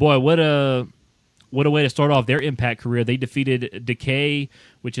 And boy, what a way to start off their Impact career. They defeated Decay,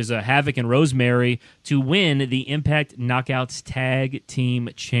 which is Havoc and Rosemary, to win the Impact Knockouts Tag Team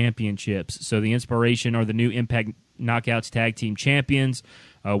Championships. So the Inspiration are the new Impact Knockouts Tag Team Champions.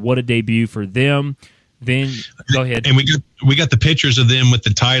 What a debut for them. Then go ahead. And we got the pictures of them with the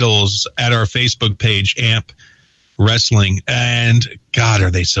titles at our Facebook page, Amp Wrestling, and God,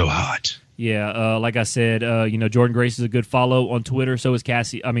 are they so hot? Yeah, like I said, Jordynne Grace is a good follow on Twitter. So is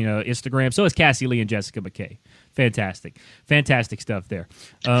Instagram. So is Cassie Lee and Jessica McKay. Fantastic stuff there.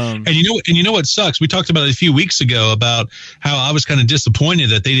 And you know what sucks? We talked about it a few weeks ago about how I was kind of disappointed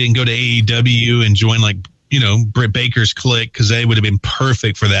that they didn't go to AEW and join Britt Baker's clique, because they would have been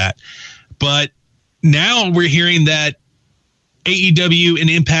perfect for that. But now we're hearing that AEW and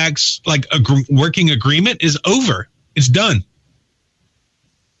Impact's working agreement is over. It's done.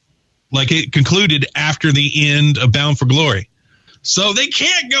 Like, it concluded after the end of Bound for Glory. So they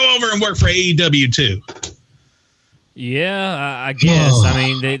can't go over and work for AEW too. Yeah, I guess. I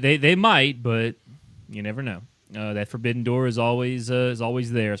mean, they might, but you never know. That forbidden door is always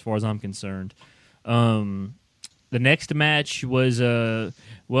there, as far as I'm concerned. The next match was for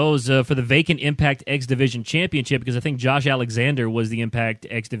the vacant Impact X Division Championship, because I think Josh Alexander was the Impact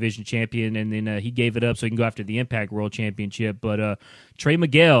X Division Champion, and then he gave it up so he can go after the Impact World Championship. But Trey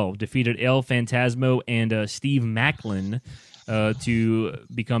Miguel defeated El Phantasmo and Steve Macklin to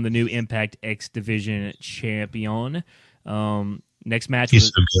become the new Impact X Division Champion. Next match was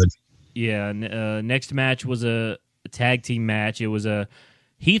so good. Yeah, next match was a tag team match. It was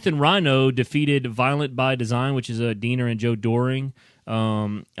Heath and Rhino defeated Violent by Design, which is Diener and Joe Doring.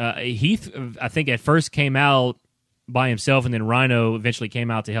 Heath, I think, at first came out by himself, and then Rhino eventually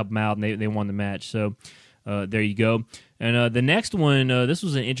came out to help him out, and they won the match. So there you go. And the next one, this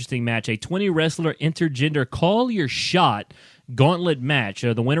was an interesting match, a 20-wrestler intergender Call Your Shot gauntlet match.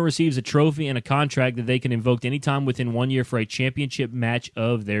 The winner receives a trophy and a contract that they can invoke anytime within 1 year for a championship match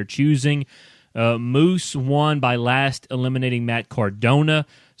of their choosing. Moose won by last eliminating Matt Cardona.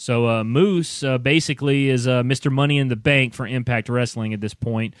 So Moose basically is Mr. Money in the Bank for Impact Wrestling at this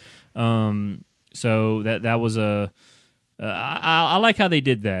point. So that was I like how they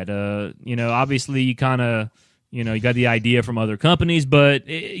did that. Obviously you kind of, you got the idea from other companies, but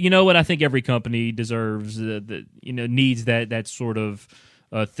you know what? I think every company deserves needs that sort of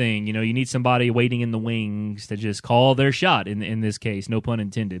thing. You need somebody waiting in the wings to just call their shot in this case, no pun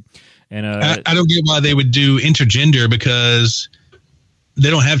intended. And I don't get why they would do intergender, because they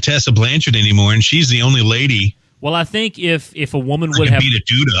don't have Tessa Blanchard anymore, and she's the only lady. Well, I think if a woman would have beat a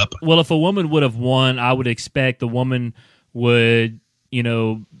dude up. Well, if a woman would have won, I would expect the woman would,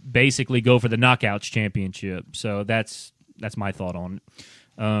 basically go for the Knockouts Championship. So that's my thought on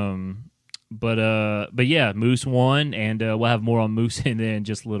it. But yeah, Moose won, and we'll have more on Moose in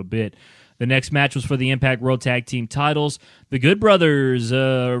just a little bit. The next match was for the Impact World Tag Team titles. The Good Brothers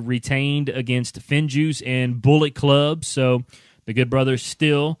retained against Finjuice and Bullet Club, so the Good Brothers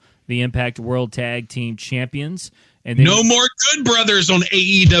still the Impact World Tag Team champions. And then, no more Good Brothers on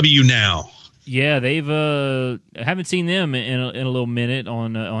AEW now. Yeah, they've haven't seen them in a little minute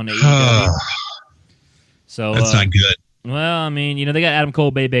on AEW. So that's not good. Well, I mean, they got Adam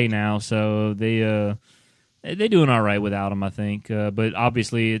Cole Bay now, so they're doing all right without him, I think. But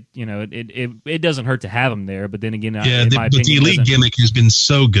obviously, it doesn't hurt to have him there. But then again, but the Elite gimmick has been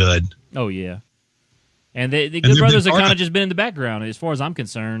so good. Oh yeah, and the Good Brothers have kind of just been in the background, as far as I'm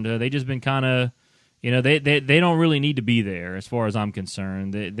concerned. They just been kind of, they don't really need to be there, as far as I'm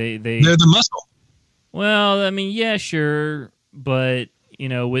concerned. They're the muscle. Well, I mean, yeah, sure, but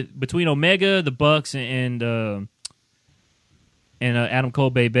between Omega, the Bucks, and Adam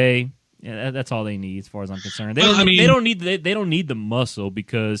Cole yeah, that's all they need, as far as I'm concerned. They don't need the muscle,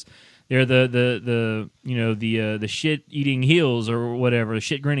 because they're the shit eating heels or whatever,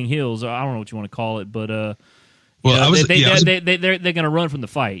 shit grinning heels. Or I don't know what you want to call it, but they're gonna run from the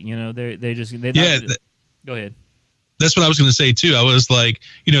fight. Go ahead. That's what I was going to say too. I was like,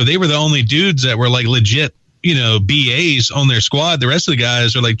 they were the only dudes that were like legit, BAs on their squad. The rest of the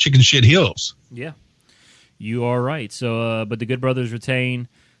guys are like chicken shit heels. Yeah, you are right. So, but the Good Brothers retain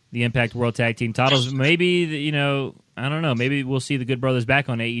the Impact World Tag Team titles. Maybe, I don't know. Maybe we'll see the Good Brothers back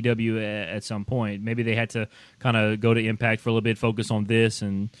on AEW at some point. Maybe they had to kind of go to Impact for a little bit, focus on this,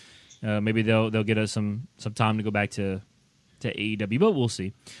 and maybe they'll get us some time to go back to AEW. But we'll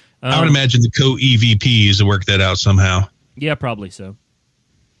see. I would imagine the co-EVPs will work that out somehow. Yeah, probably so.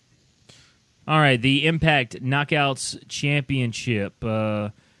 All right, the Impact Knockouts Championship.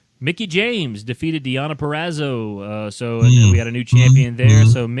 Mickey James defeated Deonna Purrazzo, so we had a new champion there.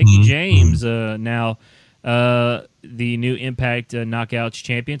 So Mickey James now the new Impact Knockouts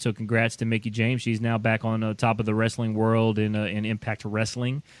champion. So congrats to Mickey James. She's now back on top of the wrestling world in Impact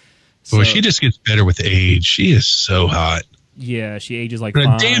Wrestling. So, boy, she just gets better with age. She is so hot. Yeah, she ages like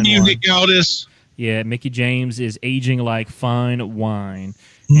fine damn you, wine. Nick Aldis. Yeah, Mickey James is aging like fine wine.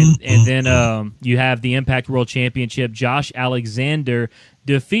 And then you have the Impact World Championship. Josh Alexander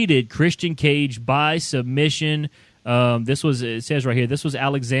defeated Christian Cage by submission. It says right here, this was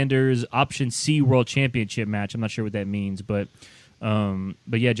Alexander's Option C World Championship match. I'm not sure what that means, but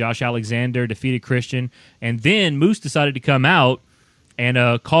yeah, Josh Alexander defeated Christian. And then Moose decided to come out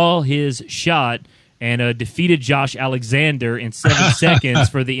and call his shot and defeated Josh Alexander in 7 seconds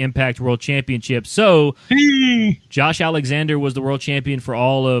for the Impact World Championship. So Josh Alexander was the world champion for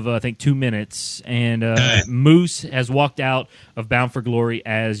all of, I think, 2 minutes. And Moose has walked out of Bound for Glory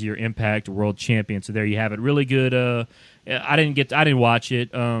as your Impact World Champion. So there you have it. Really good. I didn't watch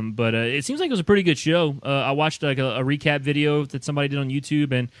it, but it seems like it was a pretty good show. I watched like a recap video that somebody did on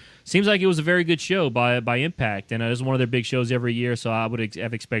YouTube, and seems like it was a very good show by Impact. And it was one of their big shows every year, so I would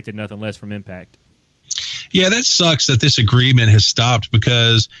have expected nothing less from Impact. Yeah, that sucks that this agreement has stopped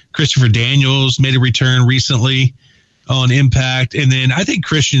because Christopher Daniels made a return recently on Impact. And then I think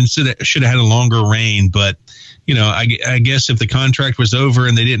Christian should have had a longer reign. But, I guess if the contract was over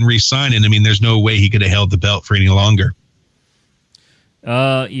and they didn't re-sign it, I mean, there's no way he could have held the belt for any longer.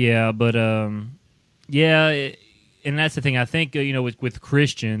 And that's the thing. I think, with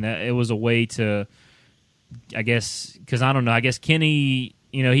Christian, that it was a way to, I guess, because I don't know, I guess Kenny...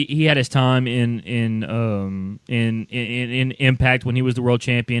 he had his time in Impact when he was the world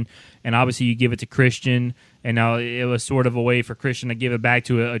champion, and obviously you give it to Christian, and now it was sort of a way for Christian to give it back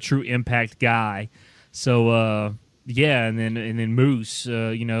to a true Impact guy. So and then Moose,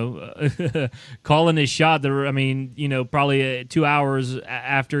 calling his shot. Probably 2 hours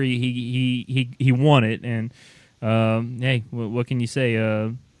after he won it, and hey, what can you say?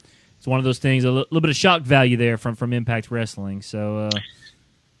 It's one of those things. A little bit of shock value there from Impact Wrestling. So.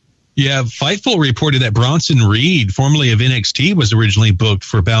 Yeah, Fightful reported that Bronson Reed, formerly of NXT, was originally booked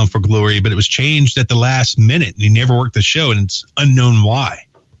for Bound for Glory, but it was changed at the last minute, and he never worked the show, and it's unknown why.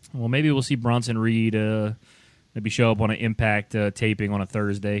 Well, maybe we'll see Bronson Reed maybe show up on an Impact taping on a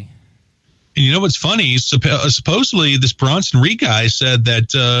Thursday. And you know what's funny? Supposedly, this Bronson Reed guy said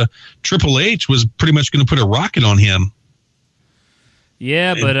that Triple H was pretty much going to put a rocket on him.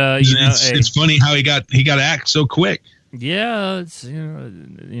 Yeah, but it's funny how he got to act so quick. Yeah, it's the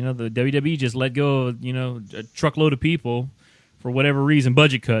WWE just let go of a truckload of people for whatever reason.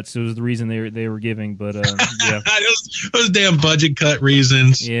 Budget cuts was the reason they were giving, but yeah, those damn budget cut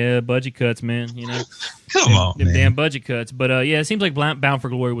reasons. Yeah, budget cuts, man. Come on, man. Damn budget cuts. But yeah, it seems like Bound for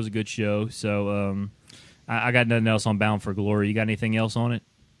Glory was a good show. So I got nothing else on Bound for Glory. You got anything else on it?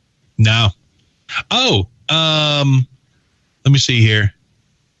 No. Oh, let me see here.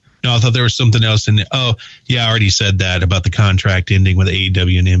 No, I thought there was something else in there. Oh, yeah, I already said that about the contract ending with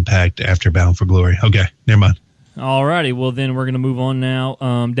AEW and Impact after Bound for Glory. Okay, never mind. All righty, well, then we're going to move on now.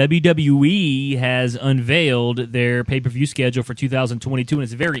 WWE has unveiled their pay-per-view schedule for 2022, and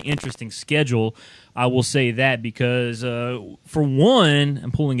it's a very interesting schedule, I will say that, because for one,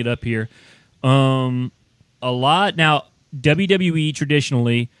 I'm pulling it up here, a lot. Now, WWE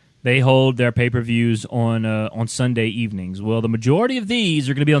traditionally... they hold their pay-per-views on Sunday evenings. Well, the majority of these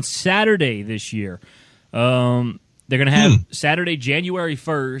are going to be on Saturday this year. They're going to have Saturday, January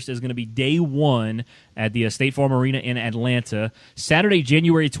 1st is going to be day one at the State Farm Arena in Atlanta. Saturday,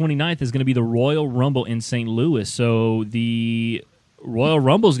 January 29th is going to be the Royal Rumble in St. Louis. So the Royal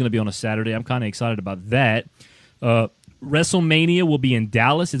Rumble is going to be on a Saturday. I'm kind of excited about that. WrestleMania will be in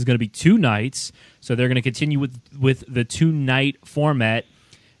Dallas. It's going to be 2 nights. So they're going to continue with the 2-night format.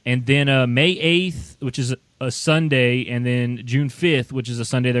 And then May 8th, which is a Sunday, and then June 5th, which is a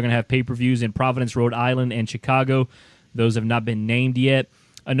Sunday, they're going to have pay-per-views in Providence, Rhode Island, and Chicago. Those have not been named yet.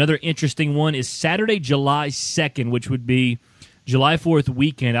 Another interesting one is Saturday, July 2nd, which would be July 4th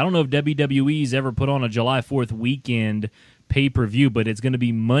weekend. I don't know if WWE's ever put on a July 4th weekend pay-per-view, but it's going to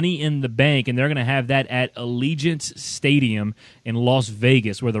be Money in the Bank, and they're going to have that at Allegiant Stadium in Las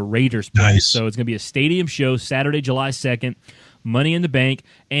Vegas, where the Raiders play. Nice. So it's going to be a stadium show Saturday, July 2nd, Money in the Bank,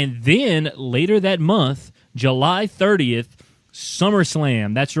 and then later that month, July 30th,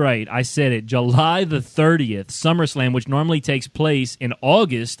 SummerSlam. That's right, I said it. July the 30th, SummerSlam, which normally takes place in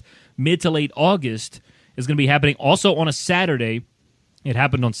August, mid to late August, is going to be happening also on a Saturday. It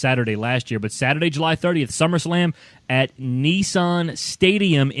happened on Saturday last year, but Saturday, July 30th, SummerSlam at Nissan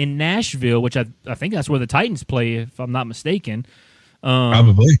Stadium in Nashville, which I think that's where the Titans play, if I'm not mistaken.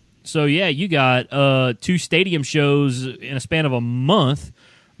 Probably. So, yeah, you got 2 stadium shows in a span of a month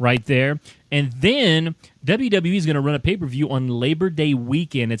right there. And then WWE is going to run a pay-per-view on Labor Day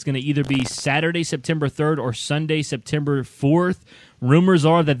weekend. It's going to either be Saturday, September 3rd or Sunday, September 4th. Rumors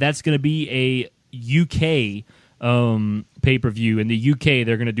are that that's going to be a UK pay-per-view. In the UK,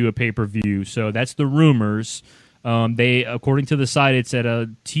 they're going to do a pay-per-view. So that's the rumors. They, according to the site, it's at a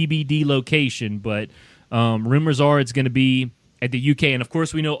TBD location, but rumors are it's going to be at the UK. And, of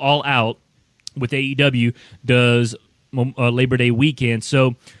course, we know All Out with AEW does Labor Day weekend.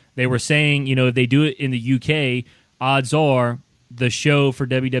 So they were saying, if they do it in the UK, odds are the show for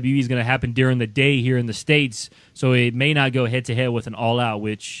WWE is going to happen during the day here in the States, so it may not go head-to-head with an All Out,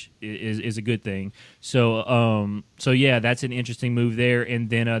 which is a good thing. So, yeah, that's an interesting move there. And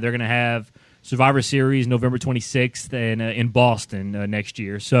then they're going to have Survivor Series November 26th and in Boston next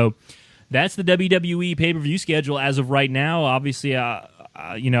year. So that's the WWE pay-per-view schedule as of right now. Obviously, I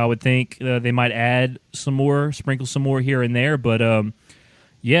would think they might add some more, sprinkle some more here and there, but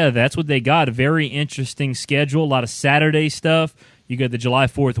yeah, that's what they got. A very interesting schedule. A lot of Saturday stuff. You got the July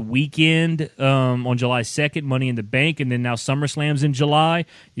 4th weekend on July 2nd, Money in the Bank, and then now SummerSlam's in July.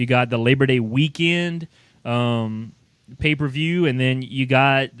 You got the Labor Day weekend pay-per-view, and then you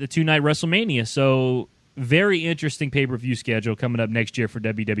got the 2-night WrestleMania. So very interesting pay-per-view schedule coming up next year for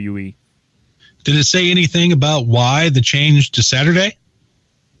WWE. Did it say anything about why the change to Saturday?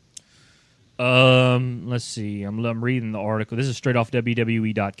 Let's see. I'm reading the article. This is straight off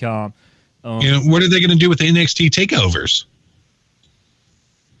WWE.com. What are they going to do with the NXT takeovers?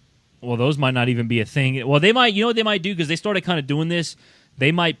 Well, those might not even be a thing. Well, they might. You know what they might do, because they started kind of doing this.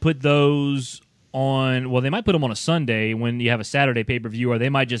 They might put those on. Well, they might put them on a Sunday when you have a Saturday pay per view, or they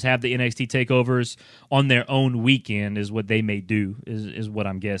might just have the NXT takeovers on their own weekend. Is what they may do. Is what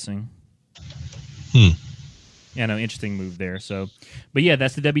I'm guessing. Yeah, no, interesting move there. So, but yeah,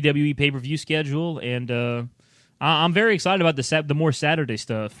 that's the WWE pay-per-view schedule, and I'm very excited about the more Saturday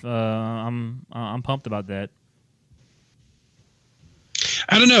stuff. I'm pumped about that.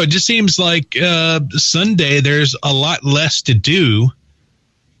 I don't know. It just seems like Sunday there's a lot less to do,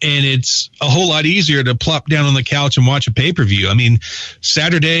 and it's a whole lot easier to plop down on the couch and watch a pay-per-view. I mean,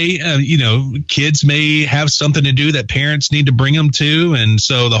 Saturday, kids may have something to do that parents need to bring them to, and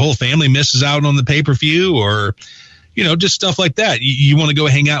so the whole family misses out on the pay-per-view, or, just stuff like that. You want to go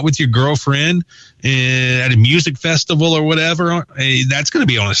hang out with your girlfriend at a music festival or whatever. That's going to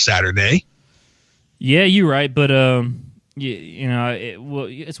be on a Saturday. Yeah, you're right, but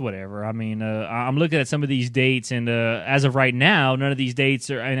it's whatever. I mean, I'm looking at some of these dates, and as of right now, none of these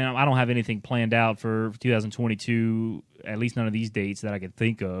dates are. And I don't have anything planned out for 2022. At least none of these dates that I could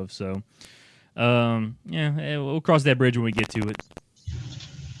think of. So, we'll cross that bridge when we get to it.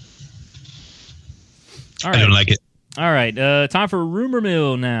 All right. I don't like it. All right, time for Rumor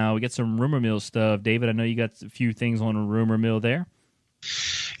Mill now. We got some Rumor Mill stuff. David, I know you got a few things on Rumor Mill there.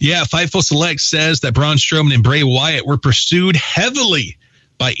 Yeah, Fightful Select says that Braun Strowman and Bray Wyatt were pursued heavily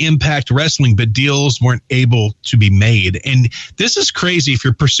by Impact Wrestling, but deals weren't able to be made. And this is crazy. If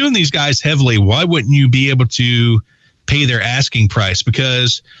you're pursuing these guys heavily, why wouldn't you be able to pay their asking price?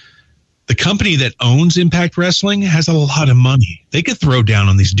 Because the company that owns Impact Wrestling has a lot of money. They could throw down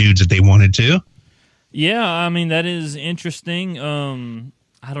on these dudes if they wanted to. Yeah, I mean, that is interesting.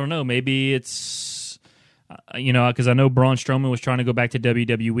 I don't know. Maybe it's, because I know Braun Strowman was trying to go back to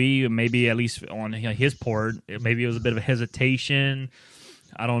WWE. Maybe at least on his part, maybe it was a bit of a hesitation.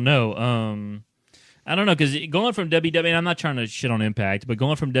 I don't know. Because going from WWE, and I'm not trying to shit on Impact, but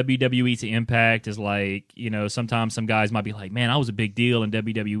going from WWE to Impact is like, sometimes some guys might be like, man, I was a big deal in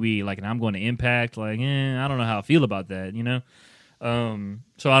WWE, and I'm going to Impact. I don't know how I feel about that,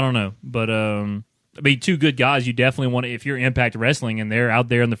 So I don't know. But, two good guys, you definitely want to, if you're Impact Wrestling and they're out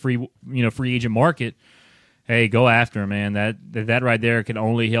there in the free agent market, Hey, go after him, man. That right there can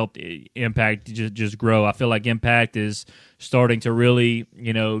only help Impact just grow. I feel like Impact is starting to really,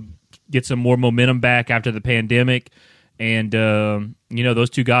 get some more momentum back after the pandemic, and those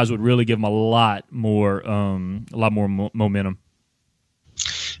two guys would really give them a lot more momentum.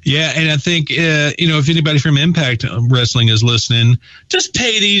 Yeah, and I think, if anybody from Impact Wrestling is listening, just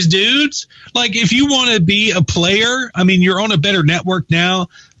pay these dudes. Like, if you want to be a player, you're on a better network now.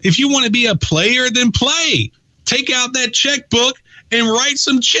 If you want to be a player, then play. Take out that checkbook and write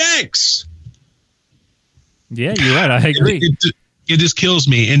some checks. Yeah, you're right. I agree. It just kills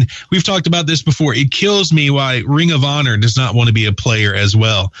me. And we've talked about this before. It kills me why Ring of Honor does not want to be a player as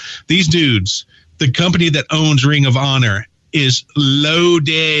well. These dudes, the company that owns Ring of Honor, is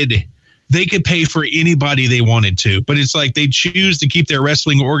loaded. They could pay for anybody they wanted to, but it's like they choose to keep their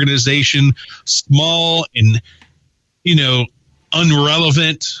wrestling organization small and,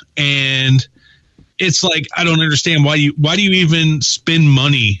 unrelevant. And it's like, I don't understand why do you even spend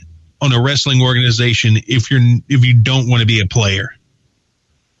money on a wrestling organization if you don't want to be a player?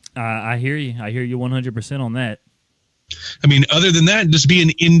 I hear you. I hear you 100% on that. Other than that, just be an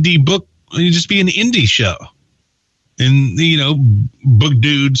indie show. And, book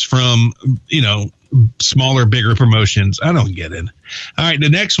dudes from, smaller, bigger promotions. I don't get it. All right, the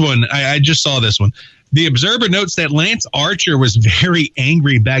next one, I just saw this one. The Observer notes that Lance Archer was very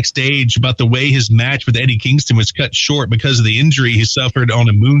angry backstage about the way his match with Eddie Kingston was cut short because of the injury he suffered on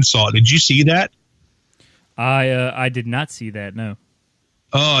a moonsault. Did you see that? I did not see that, no.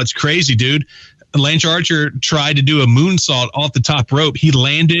 Oh, it's crazy, dude. Lance Archer tried to do a moonsault off the top rope. He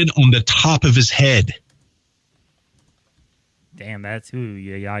landed on the top of his head. Damn, that's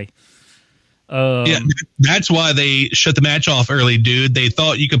yeah. That's why they shut the match off early, dude. They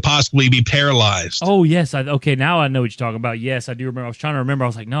thought you could possibly be paralyzed. Oh, yes. Okay, now I know what you're talking about. Yes, I do remember. I was trying to remember. I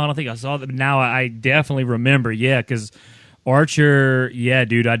was like, no, I don't think I saw that. But now I definitely remember. Yeah, because Archer, yeah,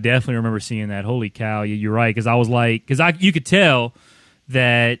 dude, I definitely remember seeing that. Holy cow, you're right. Because I was like, you could tell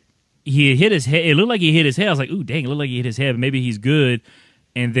that he had hit his head. It looked like he hit his head. I was like, ooh, dang, it looked like he hit his head. But maybe he's good.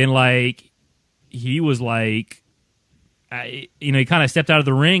 And then, he was like, he kind of stepped out of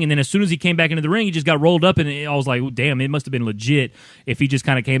the ring, and then as soon as he came back into the ring, he just got rolled up, and I was like, damn, it must have been legit if he just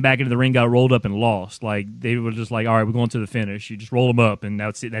kind of came back into the ring, got rolled up, and lost. Like, they were just like, all right, we're going to the finish. You just roll him up, and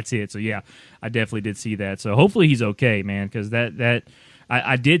that's it. So, yeah, I definitely did see that. So, hopefully he's okay, man, because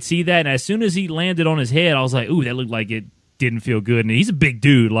I did see that, and as soon as he landed on his head, I was like, ooh, that looked like it didn't feel good. And he's a big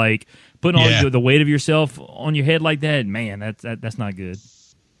dude. Like, putting all the weight of yourself on your head like that, man, that's not good.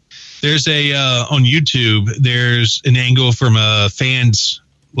 There's on YouTube, there's an angle from a fan's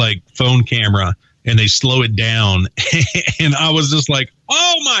phone camera, and they slow it down. And I was just like,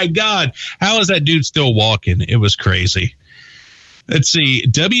 oh my God, how is that dude still walking? It was crazy. Let's see.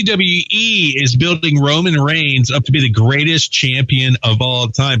 WWE is building Roman Reigns up to be the greatest champion of all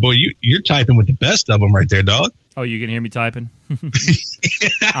time. Boy, you're typing with the best of them right there, dog. Oh, you can hear me typing?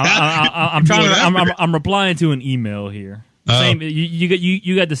 I'm replying to an email here. Same,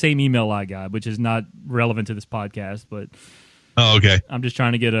 you got the same email I got, which is not relevant to this podcast, but okay. I'm just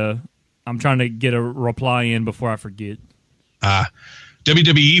trying to get a reply in before I forget.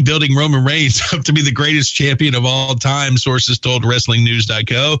 WWE building Roman Reigns up to be the greatest champion of all time, sources told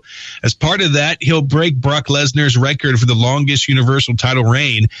WrestlingNews.co. As part of that, he'll break Brock Lesnar's record for the longest Universal title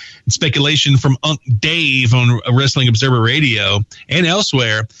reign. And speculation from Unc Dave on Wrestling Observer Radio and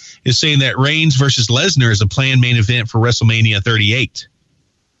elsewhere is saying that Reigns versus Lesnar is a planned main event for WrestleMania 38.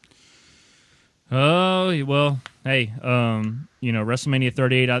 Oh, well, hey, WrestleMania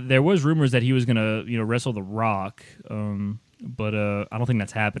 38, there was rumors that he was going to, wrestle The Rock, but I don't think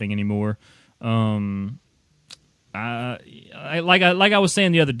that's happening anymore. Like I was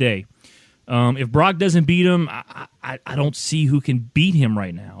saying the other day, if Brock doesn't beat him, I don't see who can beat him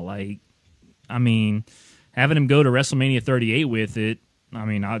right now. Having him go to WrestleMania 38 with it,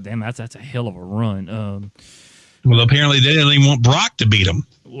 that's a hell of a run. Well, apparently they didn't even want Brock to beat him.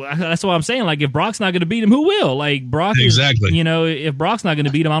 Well, that's what I'm saying. If Brock's not going to beat him, who will? Brock exactly. If Brock's not going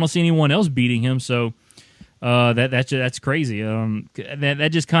to beat him, I don't see anyone else beating him. So that's crazy. That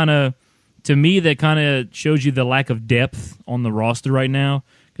just kind of, to me, that kind of shows you the lack of depth on the roster right now.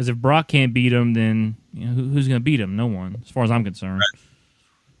 Because if Brock can't beat him, then who's going to beat him? No one, as far as I'm concerned.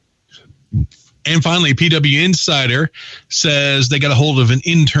 Right. And finally, PW Insider says they got a hold of an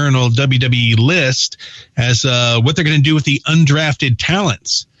internal WWE list as what they're going to do with the undrafted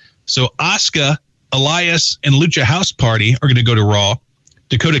talents. So Asuka, Elias, and Lucha House Party are going to go to Raw.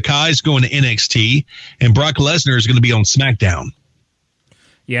 Dakota Kai is going to NXT, and Brock Lesnar is going to be on SmackDown.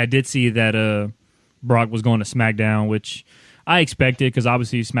 Yeah, I did see that Brock was going to SmackDown, which I expect it because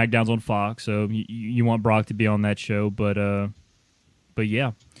obviously SmackDown's on Fox, so you want Brock to be on that show. But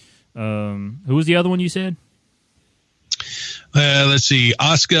yeah. Who was the other one you said? Let's see.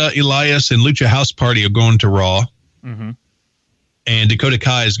 Asuka, Elias, and Lucha House Party are going to Raw. Mm-hmm. And Dakota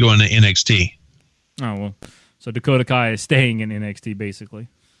Kai is going to NXT. Oh, well. So Dakota Kai is staying in NXT, basically.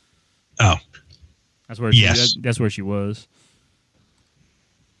 Oh. That's where she was.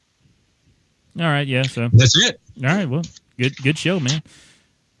 All right, yeah. So that's it. All right, well, good show, man.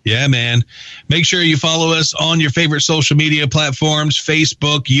 Yeah, man. Make sure you follow us on your favorite social media platforms,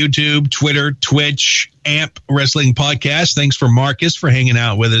 Facebook, YouTube, Twitter, Twitch, AMP Wrestling Podcast. Thanks for Marcus for hanging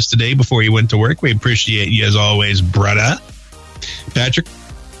out with us today before you went to work. We appreciate you as always, brother. Patrick,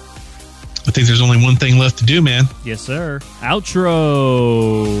 I think there's only one thing left to do, man. Yes, sir.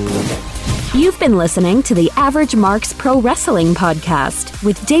 Outro. You've been listening to the Average Marks Pro Wrestling Podcast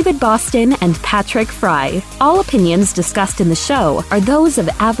with David Boston and Patrick Fry. All opinions discussed in the show are those of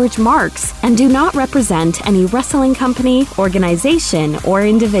Average Marks and do not represent any wrestling company, organization, or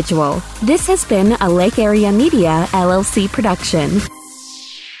individual. This has been a Lake Area Media, LLC production.